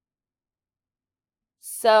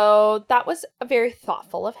 So that was very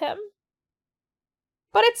thoughtful of him.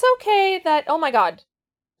 But it's okay that, oh my god,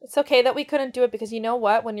 it's okay that we couldn't do it because you know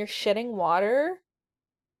what? When you're shitting water,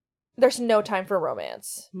 there's no time for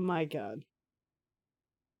romance. My god.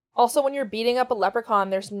 Also, when you're beating up a leprechaun,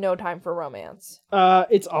 there's no time for romance.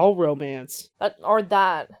 It's all romance.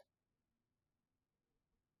 That.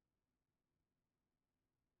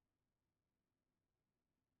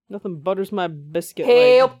 Nothing butters my biscuit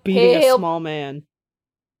Help, like beating help. a small man.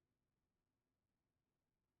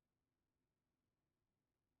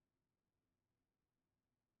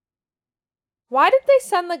 Why did they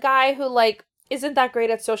send the guy who, like, isn't that great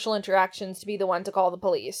at social interactions to be the one to call the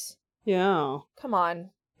police? Yeah. Come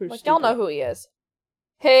on. Pretty Like, y'all stupid. know who he is.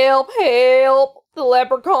 Help, help! The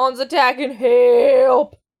leprechaun's attacking,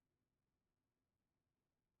 help!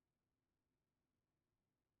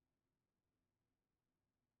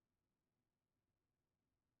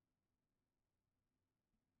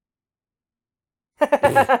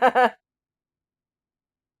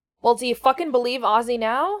 Well, do you fucking believe Ozzy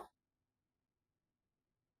now?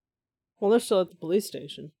 Well, they're still at the police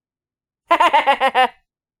station.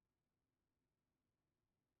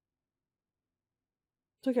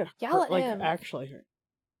 Took it Yell hurt, at like him. actually hurt.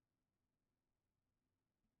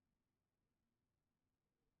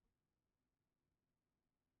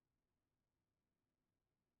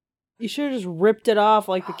 You should have just ripped it off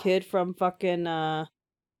like the kid from fucking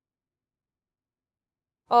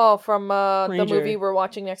Oh, from the Ranger. movie we're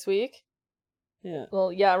watching next week? Yeah.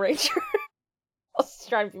 Well, yeah, Ranger. I was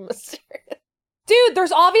trying to be mysterious. Dude,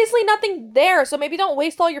 there's obviously nothing there, so maybe don't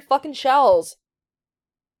waste all your fucking shells.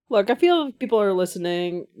 Look, I feel if people are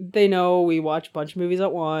listening, they know we watch a bunch of movies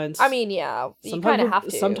at once. I mean, yeah, you Sometimes kind of we're- have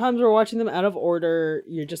to. Sometimes we're watching them out of order.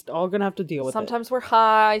 You're just all gonna have to deal with Sometimes we're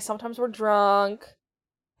high, sometimes we're drunk. it.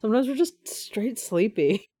 Sometimes we're just straight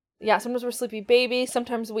sleepy. Yeah, sometimes we're sleepy babies.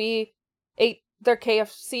 Sometimes we ate their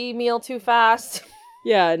KFC meal too fast.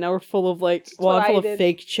 Yeah, now we're full of like, That's well, what I'm full I of did.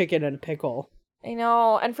 fake chicken and pickle. I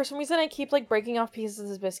know, and for some reason I keep like breaking off pieces of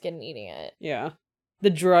this biscuit and eating it. Yeah. The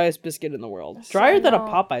driest biscuit in the world. It's- Drier I than a know.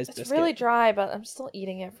 Popeyes It's biscuit. really dry, but I'm still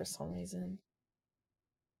eating it for some reason.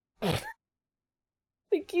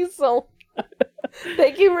 Thank you so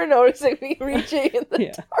Thank you for noticing me reaching in the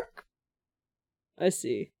Yeah. dark. I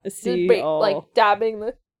see. I Just see. like dabbing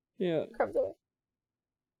the Yeah. crumbs away.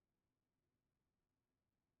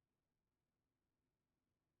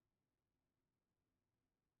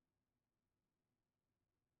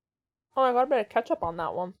 Oh my god, I better ketchup on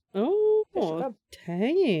that one. Oh, Tastes good.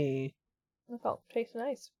 tangy. That felt tastes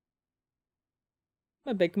nice.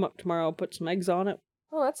 I bake them up tomorrow. I'll put some eggs on it.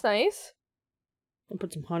 Oh, that's nice. I'll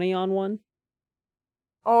put some honey on one.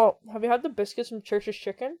 Oh, have you had the biscuits from Church's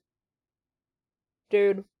Chicken?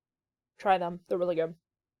 Dude, try them. They're really good.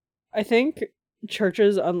 I think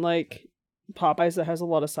Church's, unlike Popeyes that has a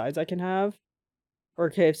lot of sides I can have, or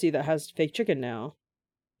KFC that has fake chicken now,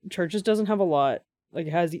 Church's doesn't have a lot. Like,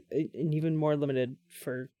 it has an even more limited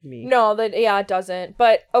for me. No, it doesn't.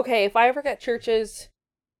 But okay, if I ever get Church's,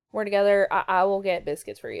 we're together, I will get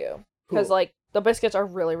biscuits for you. Because Cool. like the biscuits are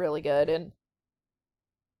really, really good, and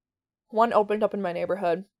one opened up in my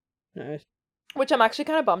neighborhood, Nice. which I'm actually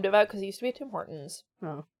kind of bummed about because it used to be Tim Hortons,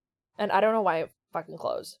 Oh. and I don't know why it fucking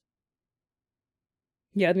closed.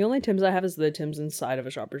 Yeah, the only Tim's I have is the Tim's inside of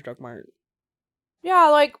a Shoppers Drug Mart. Yeah,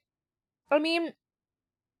 like, I mean,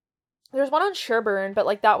 there's one on Sherburne, but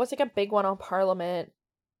like that was like a big one on Parliament.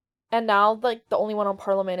 And now like the only one on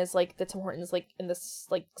Parliament is like the Tim Hortons like in this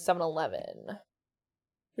like 7-Eleven,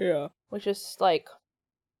 Yeah. which is like,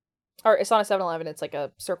 or it's not a 7-Eleven, it's like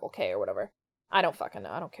a Circle K or whatever. I don't fucking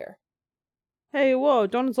know. I don't care. Hey, whoa,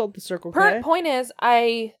 don't insult the Circle K. Point is,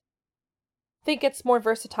 I think it's more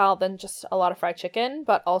versatile than just a lot of fried chicken,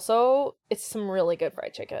 but also it's some really good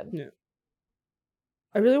fried chicken. Yeah.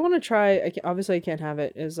 I really want to try, obviously I can't have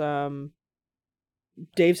it, is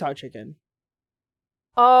Dave's Hot Chicken.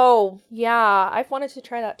 Oh, yeah. I've wanted to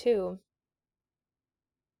try that too.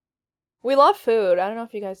 We love food. I don't know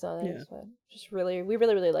if you guys know this, but just really, we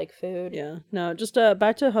really, really like food. Yeah. No, just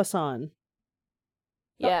back to Hassan.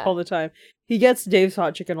 Yeah. All the time. He gets Dave's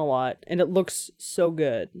Hot Chicken a lot, and it looks so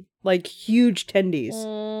good. Like, huge tendies.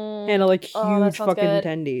 And like huge Oh, that sounds fucking good.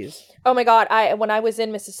 tendies. Oh my god, when I was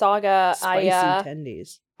in Mississauga, Spicy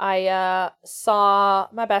tendies. I saw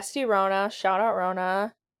my bestie Rona, shout out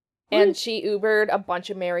Rona, and she Ubered a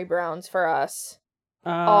bunch of Mary Browns for us.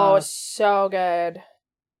 Oh, it's so good.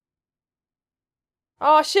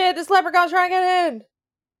 Oh shit, this leprechaun's trying to get in!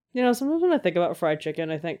 You know, sometimes when I think about fried chicken,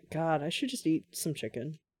 I think, God, I should just eat some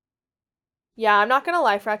chicken. Yeah, I'm not gonna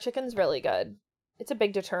lie, fried chicken's really good. It's a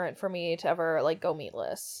big deterrent for me to ever, like, go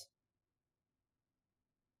meatless.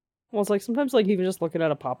 Well, it's like sometimes, like, even just looking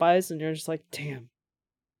at a Popeyes and you're just like, damn.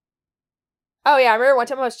 Oh yeah, I remember one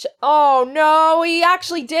time I was oh no, he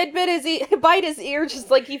actually did bite his ear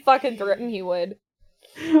just like he fucking threatened he would.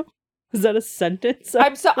 Is that a sentence?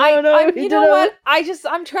 I'm so Oh, no, I'm he you did know a- what?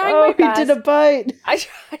 I'm trying my best. he did a bite.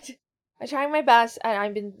 I'm trying my best, and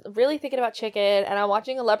I've been really thinking about chicken, and I'm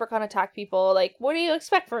watching a leprechaun attack people. Like, what do you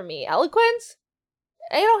expect from me? Eloquence?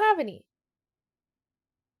 I don't have any.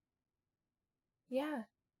 Yeah.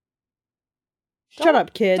 Shut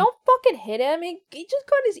up, kid. Don't fucking hit him. He just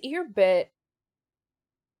got his ear bit.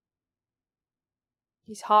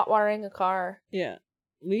 He's hot wiring a car. Yeah.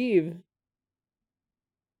 Leave.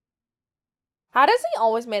 How does he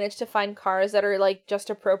always manage to find cars that are, like, just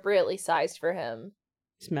appropriately sized for him?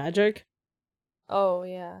 It's magic. Oh,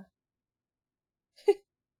 yeah.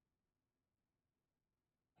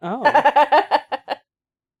 Oh. I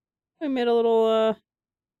made a little,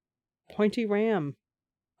 pointy ram.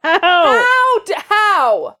 Ow!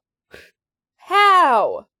 How?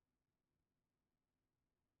 How?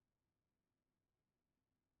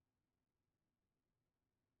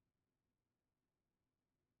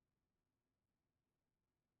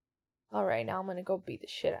 Alright, now I'm gonna go beat the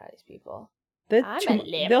shit out of these people. They I'm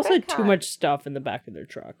a they also had too leprechaun. much stuff in the back of their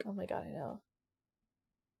truck. Oh my god, I know.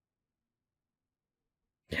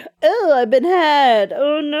 Oh, I've been had.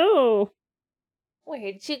 Oh no.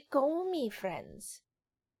 Where'd you go, me friends?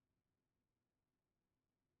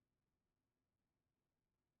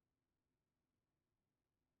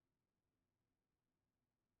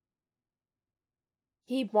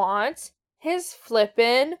 He wants his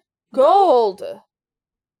flippin' gold.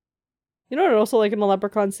 You know what I also like in the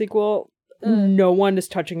Leprechaun sequel? No one is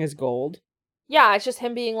touching his gold. Yeah, it's just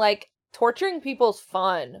him being like, torturing people's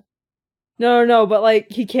fun. No, but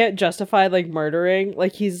like he can't justify like murdering.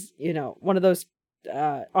 Like he's, you know, one of those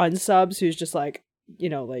unsubs who's just like, you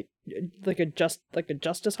know, like a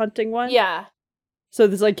justice hunting one. Yeah. So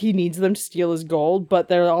there's like he needs them to steal his gold, but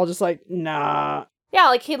they're all just like, nah. Yeah,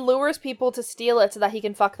 like he lures people to steal it so that he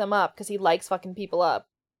can fuck them up because he likes fucking people up.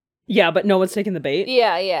 Yeah, but no one's taking the bait.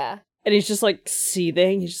 Yeah, yeah. And he's just like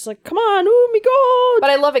seething. He's just like, come on, ooh, me gold. But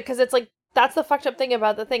I love it because it's like, that's the fucked up thing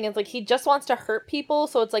about the thing. It's like he just wants to hurt people,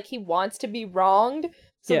 so it's like he wants to be wronged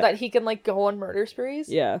so that he can like go on murder sprees.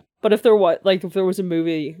 Yeah. But if there was a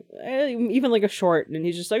movie, even like a short, and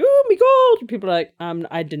he's just like, ooh, me gold. And people are like,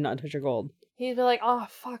 I did not touch your gold. He'd be like, oh,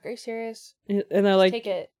 fuck, are you serious? And they're Just like, take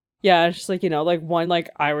it. yeah, it's just like, you know, like one like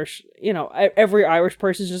Irish, you know, every Irish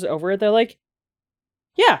person's just over it. They're like,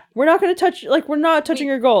 yeah, we're not going to touch, like, we're not touching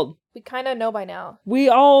your gold. We kind of know by now. We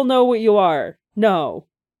all know what you are. No.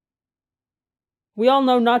 We all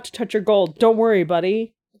know not to touch your gold. Don't worry,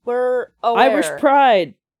 buddy. We're aware. Irish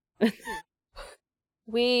pride.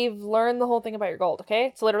 We've learned the whole thing about your gold, okay?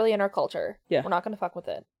 It's literally in our culture. Yeah. We're not going to fuck with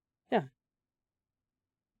it. Yeah.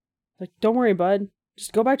 Like, don't worry, bud.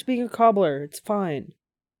 Just go back to being a cobbler. It's fine.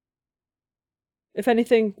 If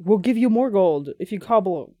anything, we'll give you more gold if you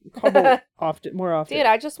cobble more often. Dude,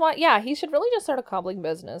 I just want, he should really just start a cobbling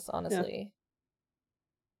business, honestly.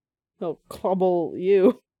 He'll cobble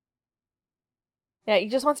you. Yeah, he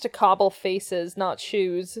just wants to cobble faces, not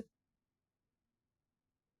shoes.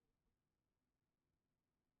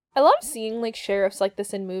 I love seeing, like, sheriffs like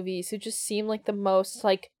this in movies who just seem like the most,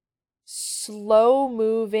 like,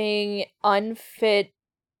 slow-moving, unfit,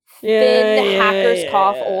 thin hacker's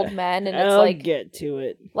cough old men, and it's I'll like, get to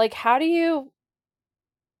it. like, how you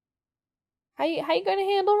gonna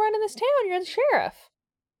handle running this town? You're the sheriff.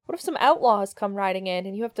 What if some outlaws come riding in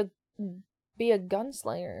and you have to be a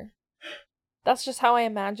gunslinger? That's just how I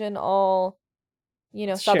imagine all, you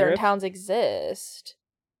know, southern Sheriff? towns exist.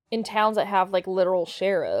 In towns that have, like, literal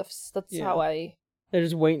sheriffs. That's how They're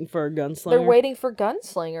just waiting for a gunslinger. they're waiting for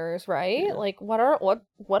gunslingers, right? Yeah. Like,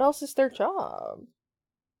 what else is their job?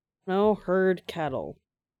 No, herd cattle.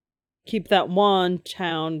 Keep that one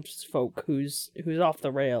townsfolk who's off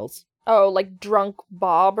the rails. Oh, like drunk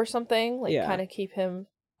Bob or something? Like, Yeah. kind of keep him...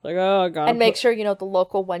 Like, oh god. And make sure, you know, the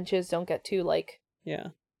local wenches don't get too, like... Yeah.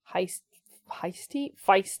 Feisty?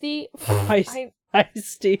 Heisty. Heisty and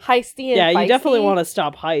Yeah, you definitely feisty. want to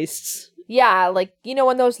stop heists. Yeah, like, you know,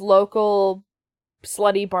 when those local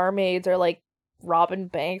slutty barmaids are, like, robbing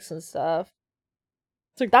banks and stuff.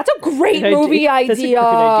 That's a great movie idea! That's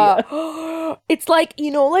a great idea. It's like,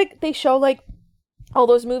 you know, like, they show, like, all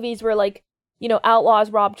those movies where, like, you know, outlaws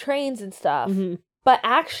rob trains and stuff. Mhm. but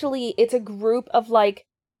actually it's a group of like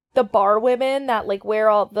the bar women that like wear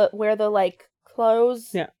the like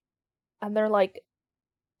clothes. Yeah. And they're like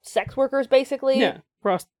sex workers basically. Yeah.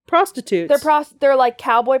 Prostitutes. They're like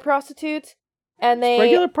cowboy prostitutes. And they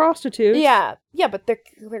regular prostitutes. Yeah. Yeah, but they're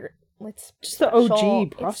it's just special. the OG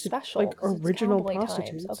It's prostitutes. special, Like 'cause it's original cowboy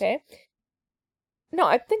prostitutes. times, okay? No,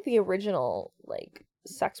 I think the original like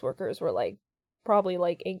sex workers were like probably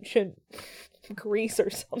like ancient Greece or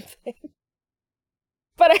something.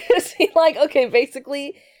 But I just feel like, okay,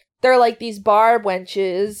 basically they're like these bar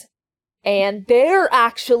wenches and they're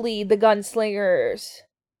actually the gunslingers.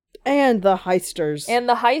 And the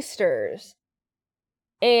heisters.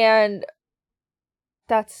 And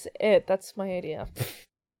that's it. That's my idea.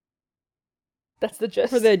 That's the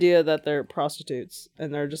gist. For the idea that they're prostitutes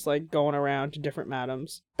and they're just like going around to different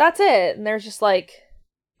madams. That's it. And they're just like...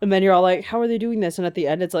 And then you're all like, how are they doing this? And at the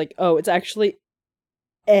end it's like, oh, it's actually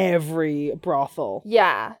every brothel.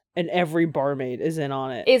 Yeah. And every barmaid is in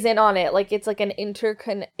on it. Like it's like an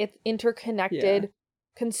interconnected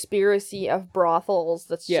conspiracy of brothels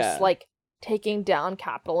that's just like taking down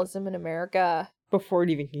capitalism in America. Before it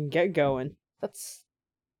even can get going. That's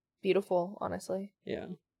beautiful, honestly. Yeah.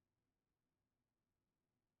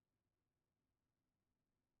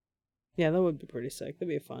 Yeah, that would be pretty sick. That'd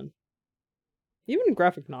be fun. Even a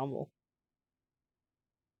graphic novel.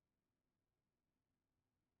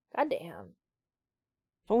 Goddamn.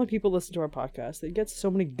 If only people listen to our podcast, they'd get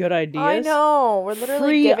so many good ideas. I know. We're literally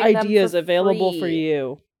free giving ideas them for available free. for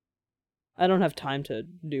you. I don't have time to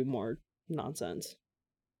do more nonsense.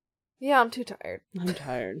 Yeah, I'm too tired. I'm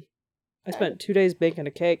tired. I spent 2 days baking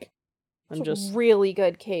a cake. It's a really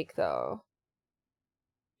good cake, though.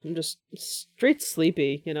 I'm just straight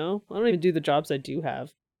sleepy, you know? I don't even do the jobs I do have.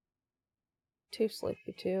 Too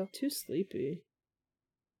sleepy, too. Too sleepy.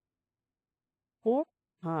 Or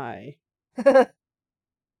high.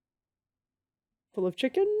 Full of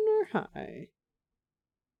chicken or high?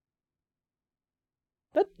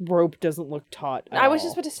 That rope doesn't look taut at I was all.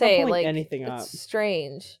 just about to It's not say, pulling like, anything it's up.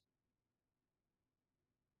 strange.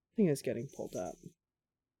 I think it's getting pulled up.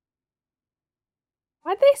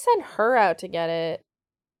 Why'd they send her out to get it?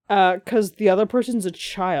 'Cause the other person's a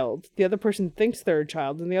child. The other person thinks they're a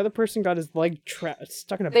child, and the other person got his leg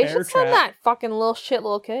stuck in a They bear should trap. send that fucking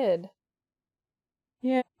little kid.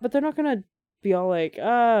 Yeah, but they're not gonna be all like,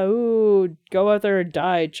 ooh, go out there and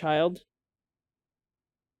die, child.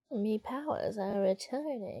 Me powers are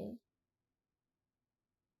returning.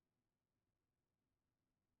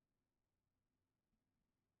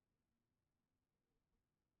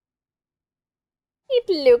 It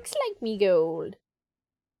looks like me gold.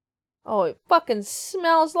 Oh, it fucking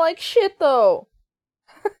smells like shit, though.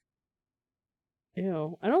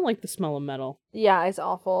 Ew, I don't like the smell of metal. Yeah, it's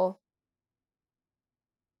awful.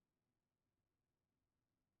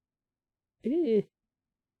 Ew.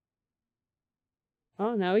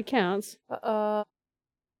 Oh, now he counts. Uh-uh.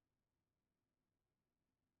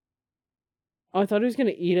 Oh, I thought he was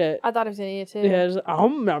gonna eat it. I thought he was gonna eat it, too. Yeah, just,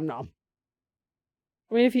 nom nom.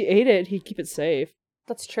 I mean, if he ate it, he'd keep it safe.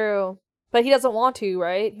 That's true. But he doesn't want to,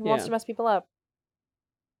 right? He wants Yeah. to mess people up.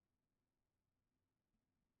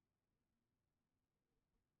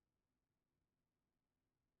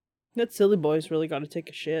 That silly boy's really gotta take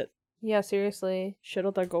a shit. Yeah, seriously. Shit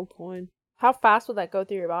out that gold coin. How fast would that go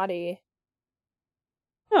through your body?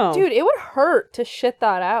 Oh. Dude, it would hurt to shit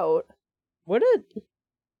that out. Would it?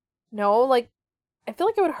 No, like, I feel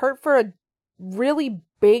like it would hurt for a really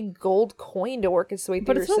big gold coin to work its way through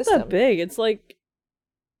But your it's not system. that big. It's like...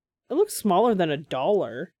 It looks smaller than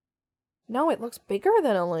 $1. No, it looks bigger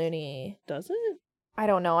than a loonie. Does it? I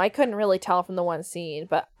don't know. I couldn't really tell from the one scene,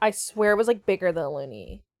 but I swear it was like bigger than a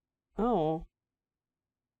loonie. Oh.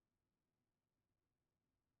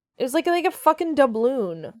 It was like a fucking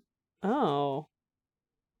doubloon. Oh.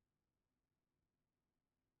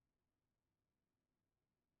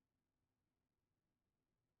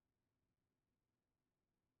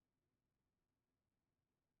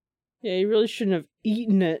 Yeah, you really shouldn't have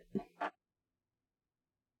eaten it.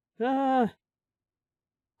 Ah.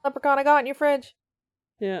 Leprechaun I got in your fridge.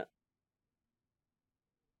 Yeah.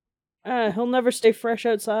 He'll never stay fresh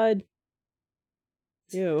outside.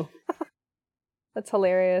 Ew. That's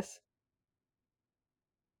hilarious.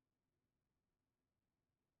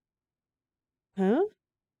 Huh?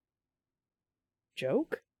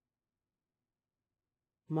 Joke?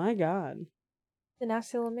 My god. The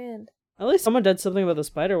nasty little man. At least someone did something about the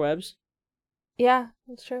spider webs. Yeah,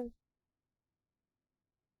 that's true.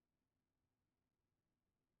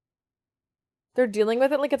 They're dealing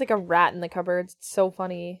with it like it's like a rat in the cupboards. It's so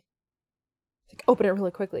funny. Like, open it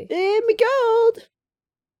really quickly. Hey, me gold!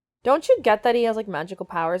 Don't you get that he has like magical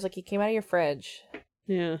powers? Like he came out of your fridge.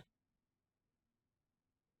 Yeah.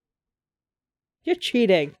 You're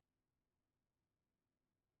cheating.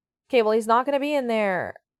 Okay, well he's not gonna be in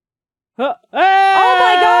there. Oh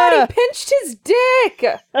my god, he pinched his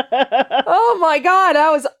dick! Oh my god,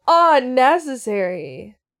 that was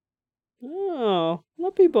unnecessary. Oh,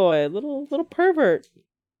 lumpy boy, little pervert.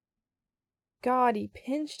 God, he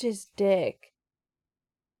pinched his dick.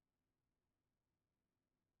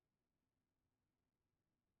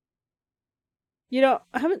 You know,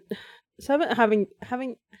 I haven't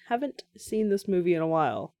seen this movie in a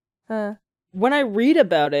while. Huh. When I read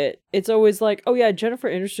about it, it's always like, oh yeah, Jennifer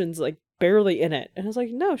Aniston's like barely in it, and I was like,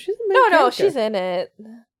 no, she's the main character. She's in it.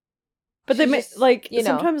 But they just, like you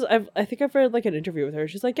know. sometimes I think I've read like an interview with her.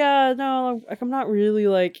 She's like, yeah, no, like I'm not really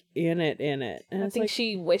like in it, and I it's think like,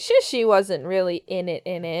 she wishes she wasn't really in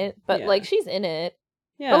it, but Yeah. like she's in it.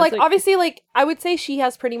 yeah, But like it's obviously, like I would say she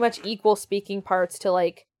has pretty much equal speaking parts to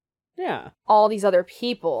like yeah, all these other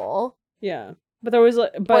people. yeah. But there was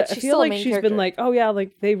like, but I she's feel still a like main she's character. been like, oh yeah,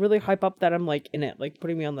 like they really hype up that I'm like in it, like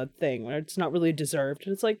putting me on the thing when it's not really deserved,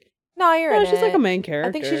 and it's like, No, you're no, in she's it. like a main character.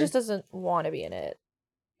 I think she just doesn't want to be in it.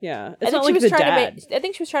 yeah, I it's think not she like was the trying dad. to make. I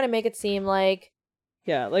think she was trying to make it seem like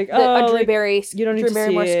Yeah, like a oh, Drew like, Barry, you don't need Drew to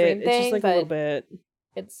Barrymore see scream it. thing, It's just like but a little bit.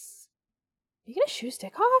 it's. You gonna shoot his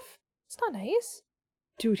dick off? It's not nice.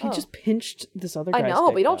 Dude, he Oh. just pinched this other I guy's know,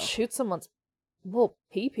 dick, but you don't though. shoot someone's little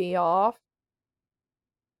pee-pee off.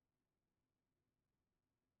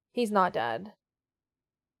 He's not dead.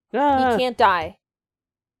 Ah. He can't die.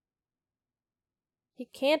 He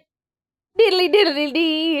can't. Diddly diddly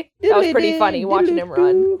dee. That was pretty funny watching him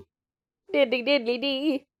run. Diddly diddly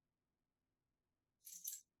dee.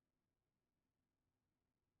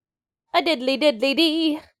 A diddly diddly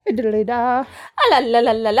dee. Diddly da. A la la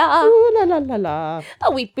la la la. Ooh la la la la.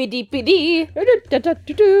 A weepy deepy dee. Da da da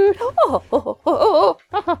da. Oh, oh, oh, oh.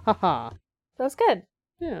 Ha ha ha ha. That was good.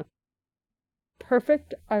 Yeah.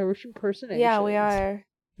 Perfect Irish impersonation. Yeah, we are.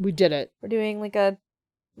 We did it. We're doing like a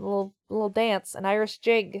little dance, an Irish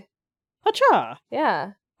jig. Ha-cha.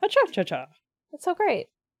 Yeah, Ha-cha-cha-cha. that's so great.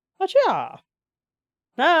 Ha-cha.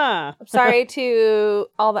 Ah. I'm sorry to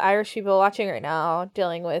all the Irish people watching right now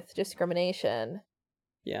dealing with discrimination,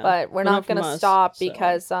 Yeah. but we're not from gonna us, stop so.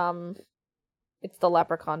 because it's the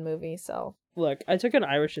Leprechaun movie. So Look, I took an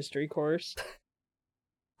Irish history course.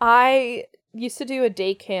 I used to do a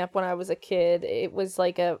day camp when I was a kid. It was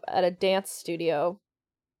like at a dance studio,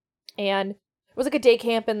 and it was like a day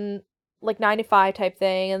camp in like 9 to 5 type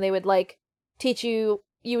thing, and they would like teach you.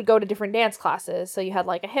 You would go to different dance classes, so you had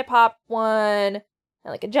like a hip hop one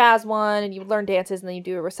and like a jazz one, and you would learn dances, and then you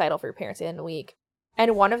do a recital for your parents at the end of the week.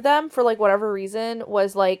 And one of them, for like whatever reason,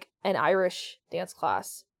 was like an Irish dance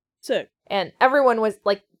class, Sick. and everyone was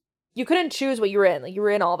like, you couldn't choose what you were in. Like you were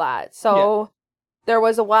in all that. So there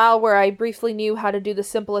was a while where I briefly knew how to do the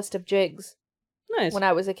simplest of jigs Nice. when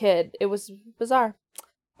I was a kid. It was bizarre.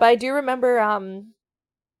 But I do remember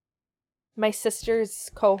my sister's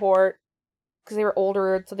cohort, because they were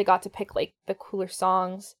older, so they got to pick like the cooler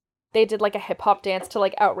songs. They did like a hip hop dance to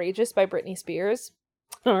like Outrageous by Britney Spears.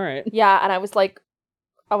 All right. Yeah, and I was like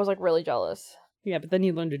really jealous. Yeah, but then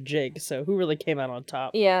you learned a jig, so who really came out on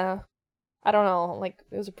top? Yeah. I don't know, like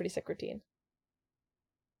it was a pretty sick routine.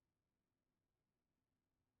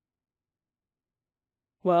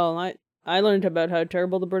 Well, I learned about how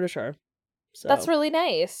terrible the British are. So That's really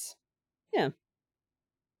nice.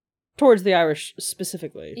 towards the Irish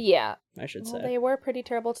specifically, Yeah. I should Well, say. they were pretty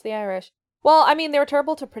terrible to the Irish. Well, I mean, they were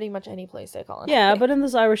terrible to pretty much any place they call it. Yeah, but in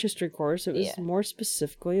this Irish history course, it was Yeah. more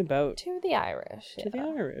specifically about to the Irish. to the yeah.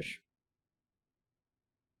 Irish.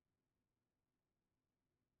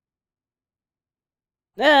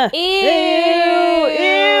 Ah, Ew!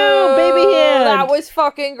 ew, baby hand. That was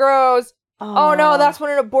fucking gross. Oh no, Aw. that's what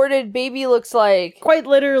an aborted baby looks like. quite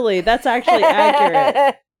literally. That's actually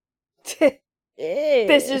accurate.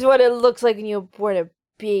 This is what it looks like when you abort a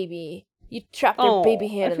baby. You trap their baby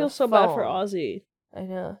hand I in feel the so bad for phone. Ozzy. I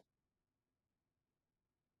know.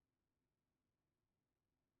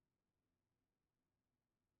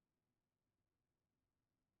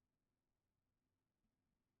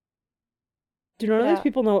 Do none of Yeah. these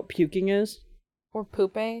people know what puking is? Or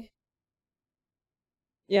pooping.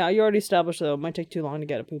 Yeah, you already established though. It might take too long to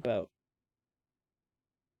get a poop out.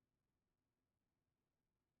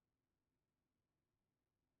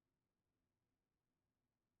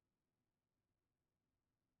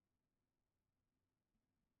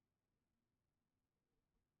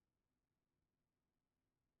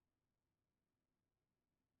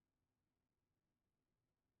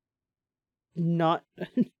 Not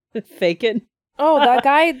Fakin. Oh, that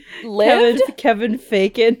guy lived? Kevin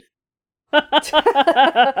Fakin.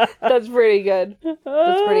 That's pretty good.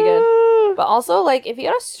 That's pretty good. But also, like, if he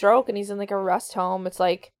had a stroke and he's in like a rest home, it's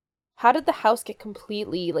like, how did the house get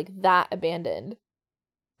completely like that abandoned?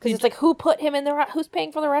 Because it's like, who put him in the who's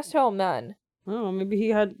paying for the rest home then? Oh, maybe he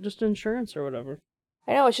had just insurance or whatever.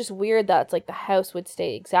 I know, it's just weird that it's like the house would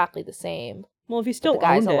stay exactly the same. Well, if he But still the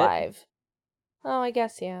guy's owned it, alive. Oh, I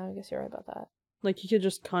guess, yeah. I guess you're right about that. like he could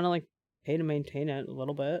just kind of like pay to maintain it a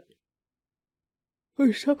little bit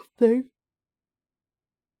or something.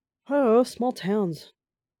 I don't know. Small towns.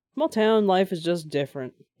 Small town life is just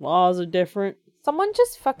different. Laws are different. Someone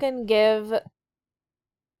just fucking give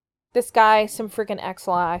this guy some freaking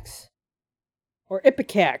X-Lax. Or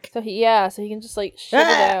Ipecac. So he can just like shit it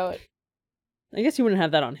out. I guess you wouldn't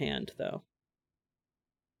have that on hand, though.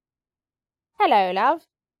 Hello, love.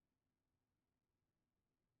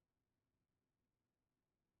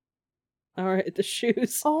 Alright, the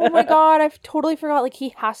shoes. Oh my god, I've totally forgot. Like,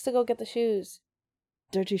 he has to go get the shoes.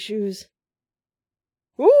 Dirty shoes.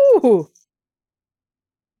 Ooh!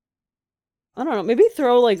 I don't know. Maybe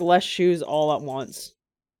throw, like, less shoes all at once.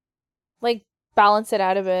 Like, balance it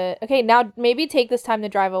out a bit. Okay, now maybe take this time to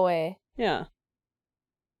drive away. Yeah.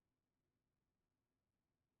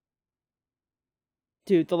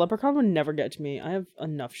 Dude, the leprechaun would never get to me. I have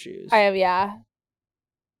enough shoes. I have, yeah.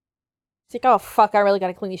 It's like, oh fuck, I really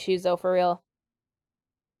gotta clean these shoes though, for real.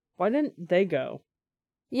 Why didn't they go?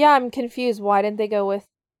 Yeah, I'm confused. Why didn't they go with...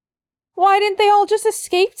 Why didn't they all just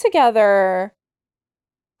escape together?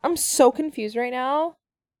 I'm so confused right now.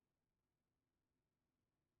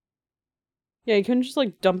 Yeah, you couldn't just,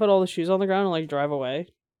 like, dump all the shoes on the ground and, like, drive away.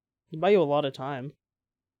 It'd buy you a lot of time.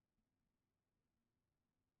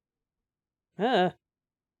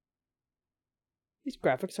 These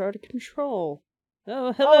graphics are out of control.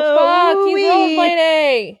 Oh, hello! Oh fuck, he's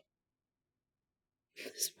rollerblading!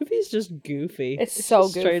 This movie's just goofy. It's so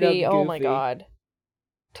just straight goofy. up Oh my goofy. god.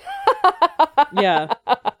 Yeah.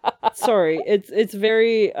 Sorry, it's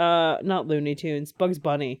very not Looney Tunes, Bugs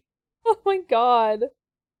Bunny. Oh my god.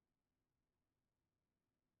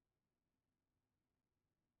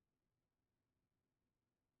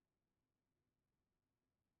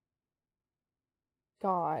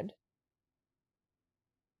 God.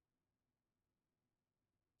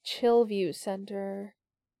 Chillview Center.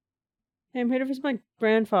 Hey, I'm here to visit my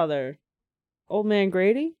grandfather. Old man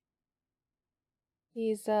Grady?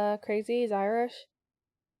 He's crazy, he's Irish.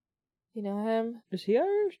 You know him? Is he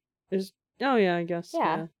Irish? Oh yeah, I guess.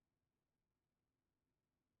 Yeah.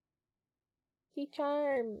 He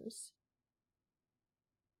charms.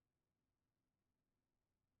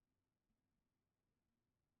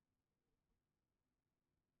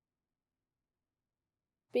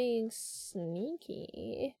 Being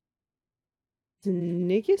sneaky.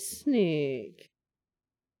 Sneaky sneak.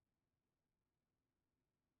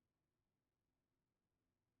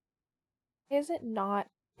 Is it not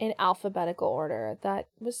in alphabetical order? That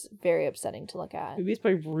was very upsetting to look at. Maybe it's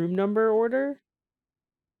by room number order?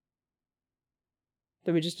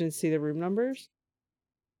 That we just didn't see the room numbers?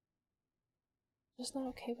 Just not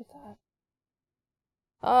okay with that.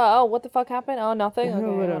 Oh, what the fuck happened? Oh, nothing? Okay,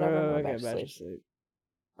 whatever. I'm Okay, back to back to sleep. sleep.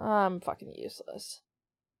 I'm fucking useless.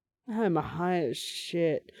 I'm high as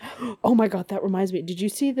shit. Oh my god, that reminds me. Did you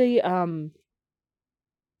see the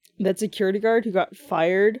that security guard who got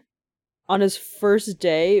fired on his first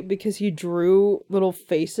day because he drew little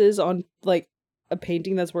faces on like a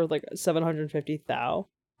painting that's worth like 750 thou?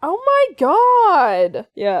 Oh my god!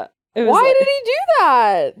 Yeah. It was Why like- did he do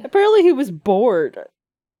that? Apparently he was bored.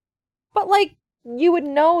 But like, you would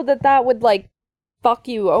know that would like fuck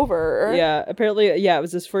you over. Yeah, apparently yeah, it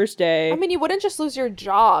was his first day. I mean, you wouldn't just lose your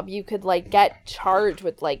job. You could like get charged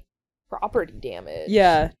with like property damage.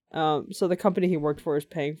 Yeah. So the company he worked for is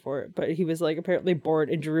paying for it, but he was like apparently bored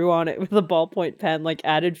and drew on it with a ballpoint pen, like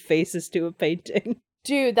added faces to a painting.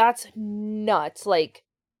 Dude, that's nuts. Like,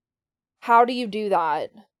 how do you do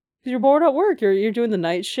that? Because you're bored at work, you're doing the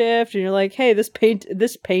night shift, and you're like, hey, this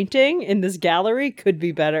painting in this gallery could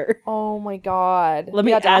be better. Oh my god. Let The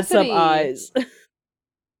me add some audacity. eyes.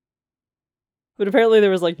 But apparently there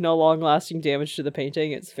was like no long-lasting damage to the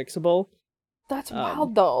painting. It's fixable. That's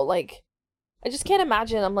wild though. Like, I just can't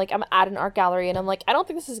imagine. I'm at an art gallery and I'm like, I don't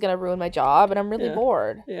think this is gonna ruin my job, and I'm really Yeah.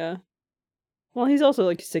 bored. Yeah. Well, he's also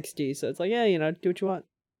like 60, so it's like, yeah, do what you want.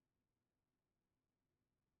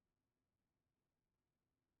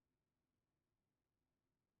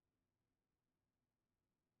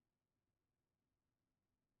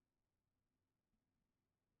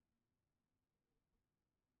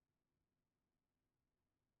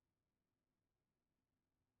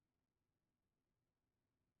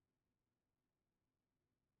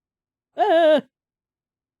 Ah!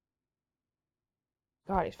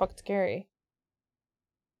 God, he's fucking scary.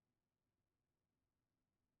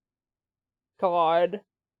 God.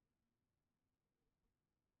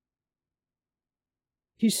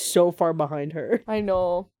 He's so far behind her. I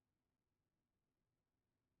know.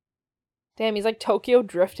 Damn, he's like Tokyo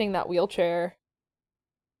drifting that wheelchair.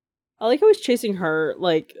 I like how he's chasing her,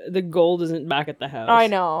 like, the gold isn't back at the house. I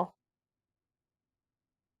know.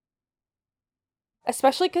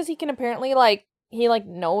 Especially because he can apparently, like, he, like,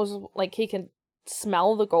 knows, like, he can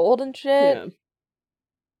smell the gold and shit. Yeah.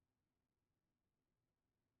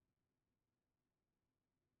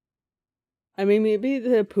 I mean, maybe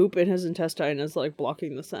the poop in his intestine is, like,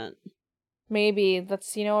 blocking the scent. Maybe.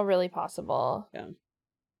 That's, really possible. Yeah.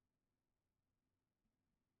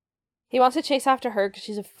 He wants to chase after her because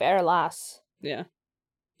she's a fair lass. Yeah.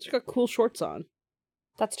 She's got cool shorts on.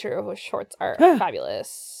 That's true. His shorts are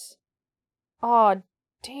fabulous. Oh,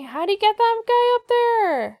 dang. How'd he get that guy up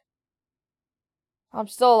there? I'm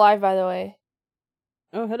still alive, by the way.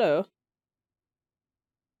 Oh, hello.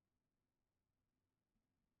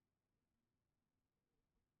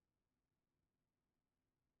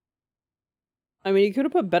 I mean, you could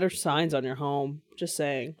have put better signs on your home. Just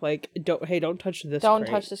saying. Like, don't touch this Don't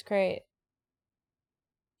crate. touch this crate.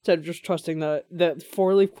 Instead of just trusting the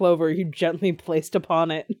 4-leaf clover you gently placed upon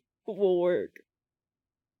it will work.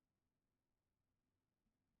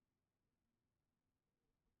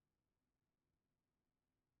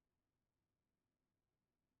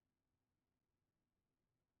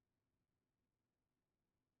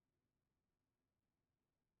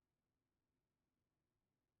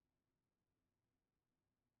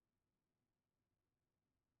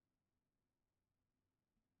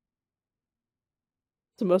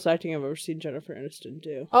 It's the most acting I've ever seen Jennifer Aniston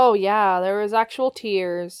do. Oh, yeah. There was actual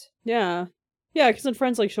tears. Yeah. Yeah, because in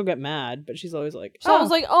Friends, like, she'll get mad, but she's always like, I was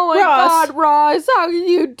like, oh my Ross! God, Ross, how can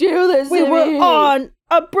you do this we to were me? on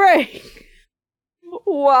a break!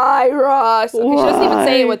 Why, Ross? Okay, she doesn't even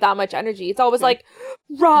say it Why? with that much energy. It's always like,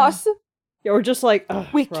 Ross, Yeah, we're just like, ugh,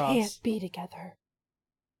 we Ross. can't be together.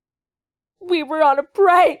 We were on a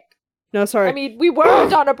break. No, sorry. I mean, we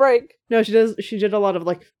weren't on a break. No, she did a lot of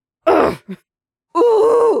like, ugh.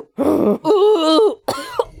 Ooh, ooh.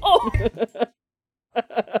 Oh,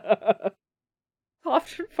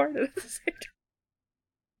 coughed and farted at the same time.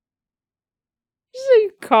 She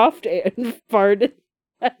coughed and farted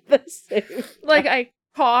at the same. Like, I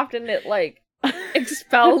coughed and it, like,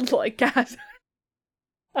 expelled, like, gas.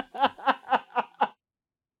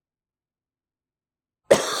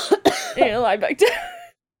 And I back down.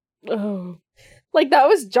 Oh Like, that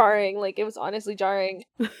was jarring. Like, it was honestly jarring.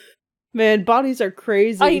 man, bodies are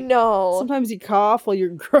crazy. I know. Sometimes you cough while you're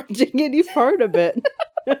grunting and you fart a bit.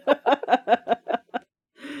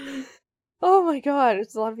 Oh my God,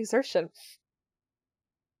 it's a lot of exertion.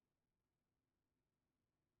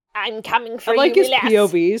 I'm coming for I you, like his lass.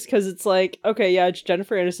 POVs because it's like, okay, yeah, it's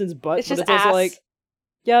Jennifer Aniston's butt, It's but just it's also ass. like,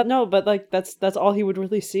 yeah, no, but like that's all he would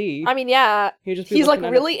really see. I mean, yeah, He'd just be he's like looking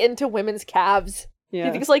at really into women's calves. it. Yeah,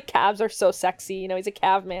 He thinks like calves are so sexy. You know, he's a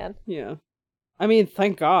calf man. yeah. I mean,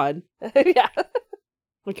 thank God. Yeah.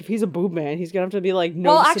 Like, if he's a boob man, he's gonna have to be like,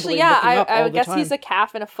 Well, noticeably actually, yeah, looking up all I the guess time. he's a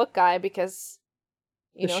calf and a foot guy because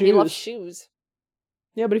you The know he loves shoes. shoes.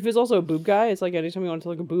 Yeah, but if he's also a boob guy, it's like anytime he wanted to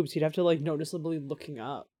look at boobs, he'd have to like noticeably looking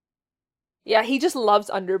up. Yeah, he just loves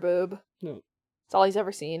underboob. No. It's all he's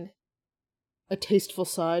ever seen. A tasteful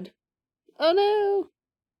side. Oh no!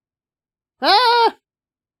 Ah!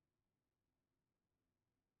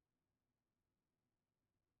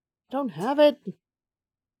 Don't have it.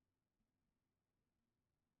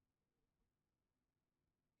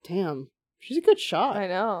 Damn, she's a good shot. I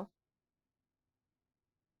know.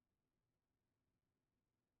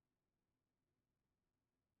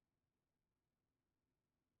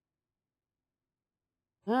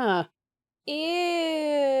 Ah, Ew.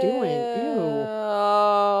 Ew.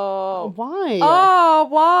 Oh. why? Oh,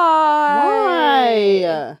 why?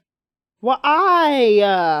 Why?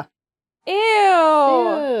 Why? Ew.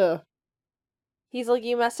 Ew. He's like,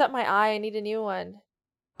 you messed up my eye. I need a new one.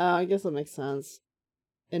 I guess that makes sense.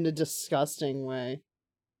 In a disgusting way.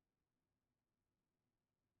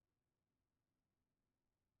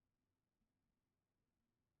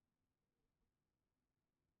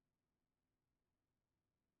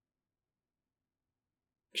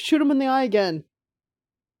 Shoot him in the eye again.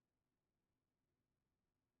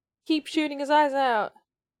 Keep shooting his eyes out.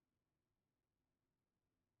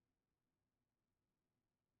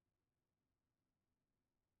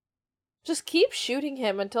 Just keep shooting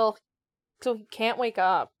him until he can't wake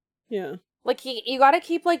up. Yeah. Like you gotta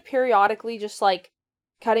keep like periodically just like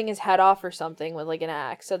cutting his head off or something with like an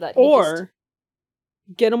axe so that he just... Or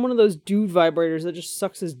Get him one of those dude vibrators that just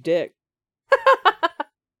sucks his dick.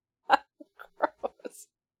 Gross.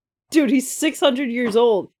 Dude, he's 600 years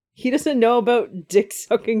old. He doesn't know about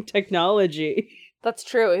dick-sucking technology. That's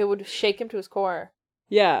true. It would shake him to his core.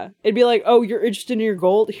 Yeah. It'd be like, oh, you're interested in your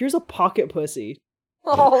gold? Here's a pocket pussy.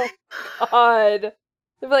 Oh, God.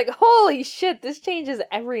 They'd be like, holy shit, this changes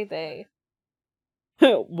everything.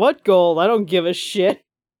 What gold? I don't give a shit.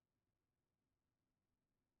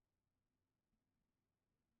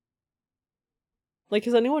 Like,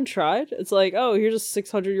 has anyone tried? It's like, oh, here's a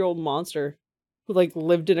 600-year-old monster who, like,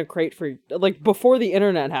 lived in a crate for, like, before the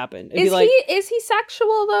internet happened. It'd be like, Is he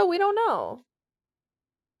sexual, though? We don't know.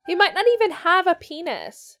 He might not even have a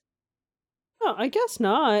penis. oh, I guess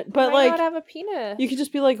not. He But, might like, not have a penis. you could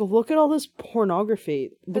just be like, look at all this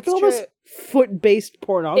pornography. Look That's at all this true. foot-based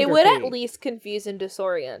pornography. It would at least confuse and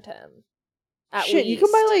disorient him. At Shit, you can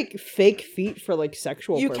buy, least. like, fake feet for, like,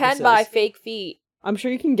 sexual You purposes. can buy fake feet. I'm sure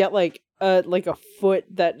you can get, like a foot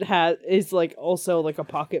that is like also like a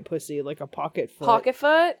pocket pussy, like a pocket foot. Pocket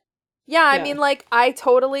foot? Yeah, I Yeah. mean, like, I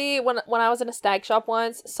totally, when I was in a stag shop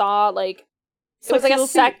once, saw, like, it was Sexy like little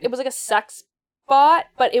feet. it was like a sex spot,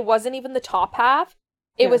 but it wasn't even the top half.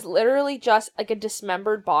 It Yeah. was literally just, like, a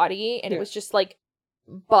dismembered body, and Yeah. it was just, like,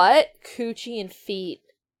 butt, coochie, and feet.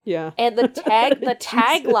 Yeah. And the Jesus.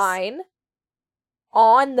 tagline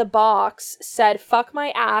on the box said, fuck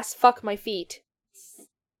my ass, fuck my feet.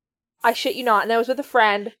 I shit you not. And I was with a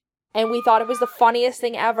friend, and we thought it was the funniest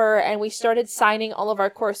thing ever, and we started signing all of our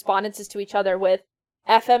correspondences to each other with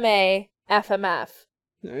FMA, FMF.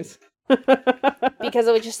 Nice. Because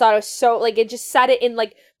we just thought it was so, like, it just said it in,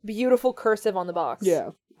 like, beautiful cursive on the box. Yeah,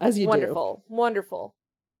 as you Wonderful. Wonderful.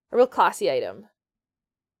 A real classy item. do.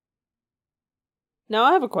 Now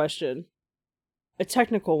I have a question. A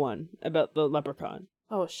technical one about the leprechaun.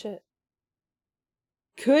 Oh, shit.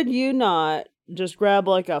 Could you not just grab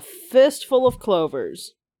like a fistful of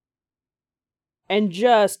clovers and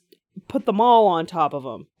just put them all on top of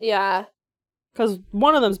them? Yeah. Because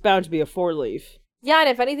one of them's bound to be a 4-leaf. Yeah, and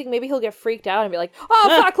if anything, maybe he'll get freaked out and be like, oh,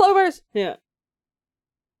 fat clovers! Yeah.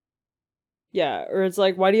 Yeah, or it's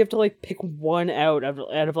like, why do you have to like pick one out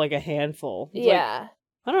of like a handful? It's like, Yeah.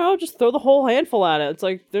 I don't know, just throw the whole handful at it. It's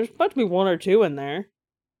like, there's about to be one or two in there.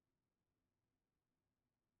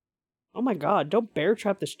 Oh my god, don't bear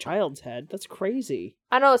trap this child's head. That's crazy.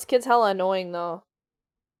 I know, this kid's hella annoying, though.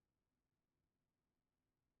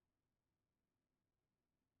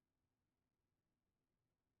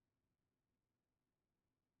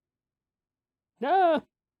 No!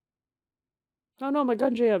 Oh no, my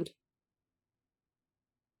gun jammed.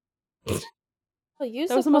 Oh, use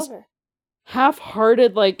That the was the most- clover.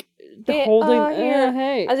 Half-hearted, like, Hey, holding... here.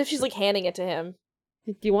 hey. As if she's, like, handing it to him.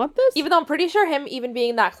 Do you want this? Even though I'm pretty sure him even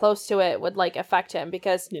being that close to it would, like, affect him,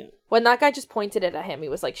 because Yeah. when that guy just pointed it at him, he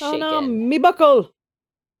was, like, Oh shaking. no, me buckle!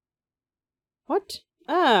 What?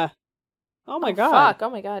 Ah. Oh my god. Fuck, oh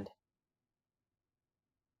my god.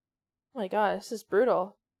 Oh my god, this is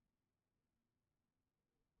brutal.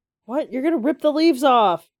 What? You're gonna rip the leaves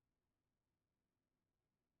off!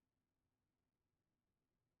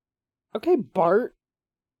 Okay, Bart.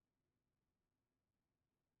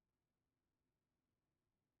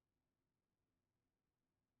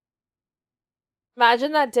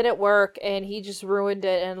 Imagine that didn't work and he just ruined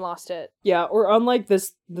it and lost it. Yeah, or unlike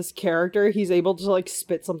this character, he's able to like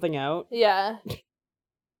spit something out. Yeah.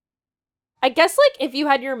 I guess, like, if you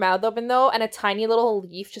had your mouth open, though, and a tiny little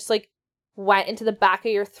leaf just, like, went into the back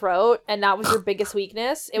of your throat, and that was your biggest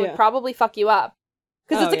weakness, it Yeah. would probably fuck you up.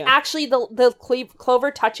 Because Oh, it's, like, yeah. actually the clover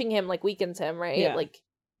touching him, like, weakens him, right? Yeah. Like,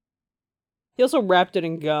 He also wrapped it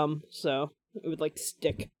in gum, so it would like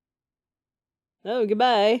stick. Oh,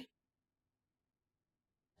 goodbye.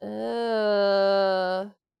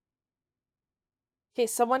 Okay,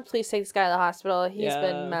 someone please take this guy to the hospital. He's Yeah.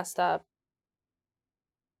 been messed up.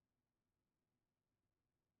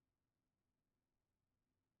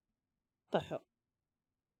 What the hell?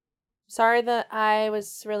 Sorry that I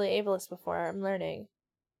was really ableist before. I'm learning.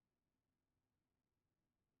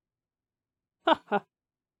 Haha.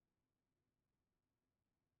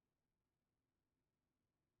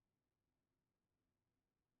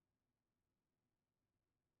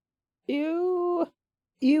 Ew.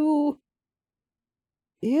 Ew.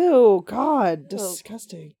 Ew, God,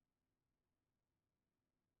 disgusting.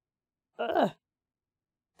 Ugh.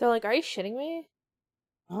 They're like, are you shitting me?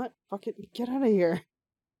 What? Fucking get out of here.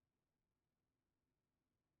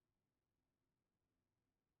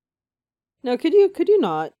 No, could you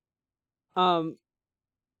not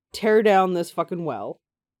tear down this fucking well,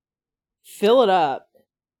 fill it up,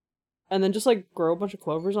 and then just like grow a bunch of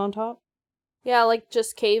clovers on top? Yeah, like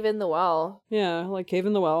just cave in the well. Yeah, like cave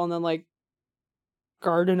in the well and then like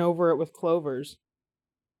garden over it with clovers.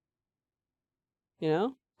 You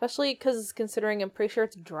know? Especially because considering I'm pretty sure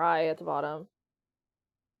it's dry at the bottom.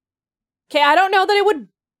 Okay, I don't know that it would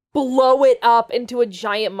blow it up into a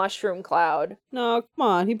giant mushroom cloud. No, come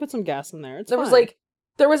on. He put some gas in there. It's There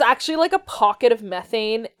fine. was actually like a pocket of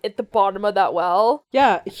methane at the bottom of that well.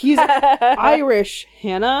 Yeah, he's Irish,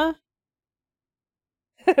 Hannah.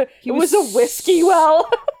 It was a whiskey well.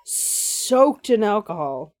 Soaked in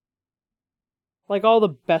alcohol. Like all the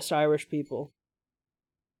best Irish people.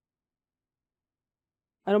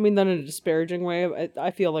 I don't mean that in a disparaging way.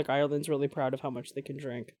 I feel like Ireland's really proud of how much they can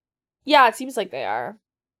drink. Yeah, it seems like they are.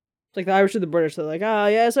 It's like the Irish and the British, they're like, ah,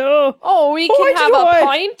 yes, oh. Oh, we can have a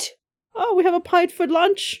pint? Oh, we have a pint for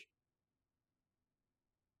lunch.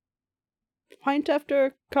 Pint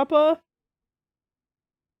after cuppa.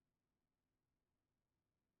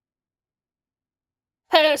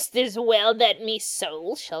 First is well that me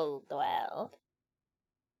soul shall dwell.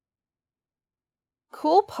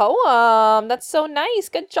 Cool poem. That's so nice.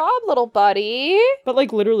 Good job, little buddy. But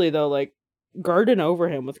like literally though, like garden over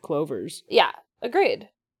him with clovers. Yeah, agreed.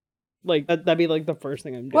 Like that'd be like the first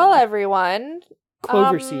thing I'm doing. Well, everyone.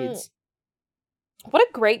 Clover seeds. What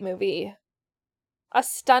a great movie. A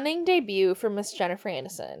stunning debut for Miss Jennifer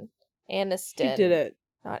Aniston. She did it.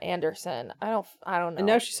 Not Anderson. I don't know. And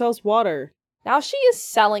now she sells water. Now she is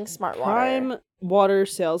selling smart water. Prime water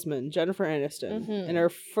salesman, Jennifer Aniston, in her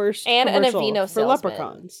first and an commercial Aveeno for salesman.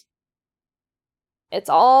 Leprechauns. It's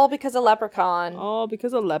all because of Leprechaun. All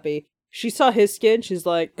because of Leppy. She saw his skin. She's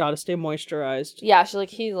like, gotta stay moisturized. Yeah, she's like,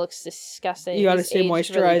 he looks disgusting. You gotta He's stay aged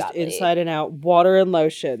moisturized really inside and out. Water and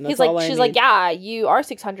lotion. That's all I she's need. like, yeah, you are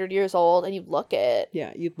 600 years old and you look it.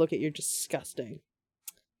 Yeah, you look at you're disgusting.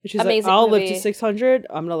 And she's Amazing like, I'll live movie. to 600.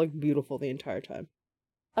 I'm gonna look beautiful the entire time.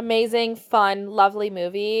 Amazing, fun, lovely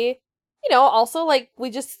movie. You know, also like we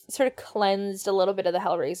just sort of cleansed a little bit of the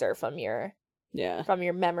Hellraiser from your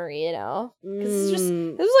memory, you know? Because this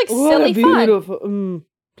was like what silly a beautiful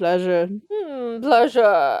pleasure.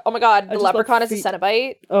 Pleasure. Oh my god, I the just leprechaun love is a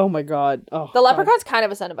Cenobite. Oh my god. Oh, The God. leprechaun's kind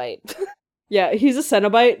of a Cenobite. Yeah, he's a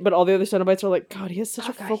Cenobite, but all the other Cenobites are like, God, he has such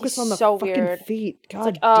a God, focus he's on the so fucking weird. feet. God It's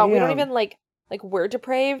like, damn. we don't even like we're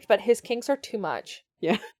depraved, but his kinks are too much.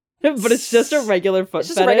 Yeah. But it's just a regular foot It's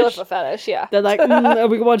just fetish. a regular foot fetish, yeah. They're like,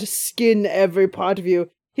 we want to skin every part of you.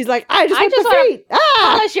 He's like, I just want the wanna feet.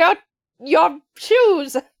 Ah! polish your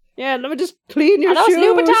shoes. Yeah, let me just clean your Are those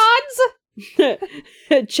shoes.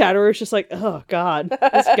 Louboutins? Chatterer's just like, oh God,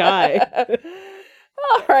 this guy.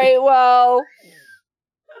 All right, well,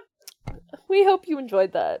 we hope you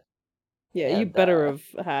enjoyed that. Yeah, you And, better have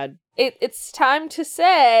had. It's time to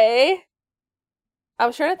say. I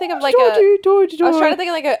was trying to think of like I was I was trying to think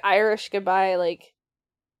of like an Irish goodbye, like.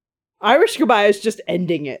 Irish goodbye is just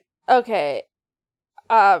ending it. Okay.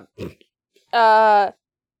 I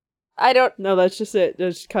don't. No, that's just it.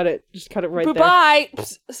 Just cut it. Just cut it right there. Bye.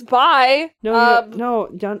 Bye. No, no,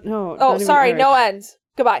 don't. No. Oh, not even sorry. No Irish. ends.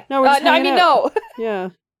 Goodbye. No, we're just no. I hanging mean, out. no. Yeah.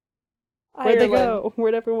 Where'd they go?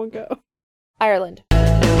 Where'd everyone go? Ireland.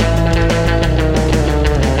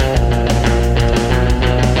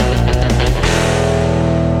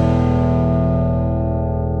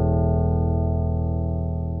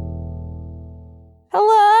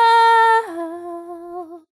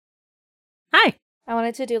 Hello. Hi. I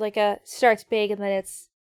wanted to do like a starts big and then it's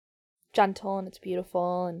gentle and it's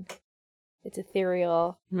beautiful and it's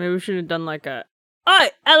ethereal. Maybe we should have done like a.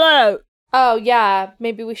 Hi, hello. Oh yeah,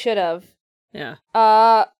 maybe we should have. Yeah.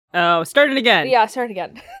 Oh, Oh, starting again. yeah, start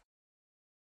again.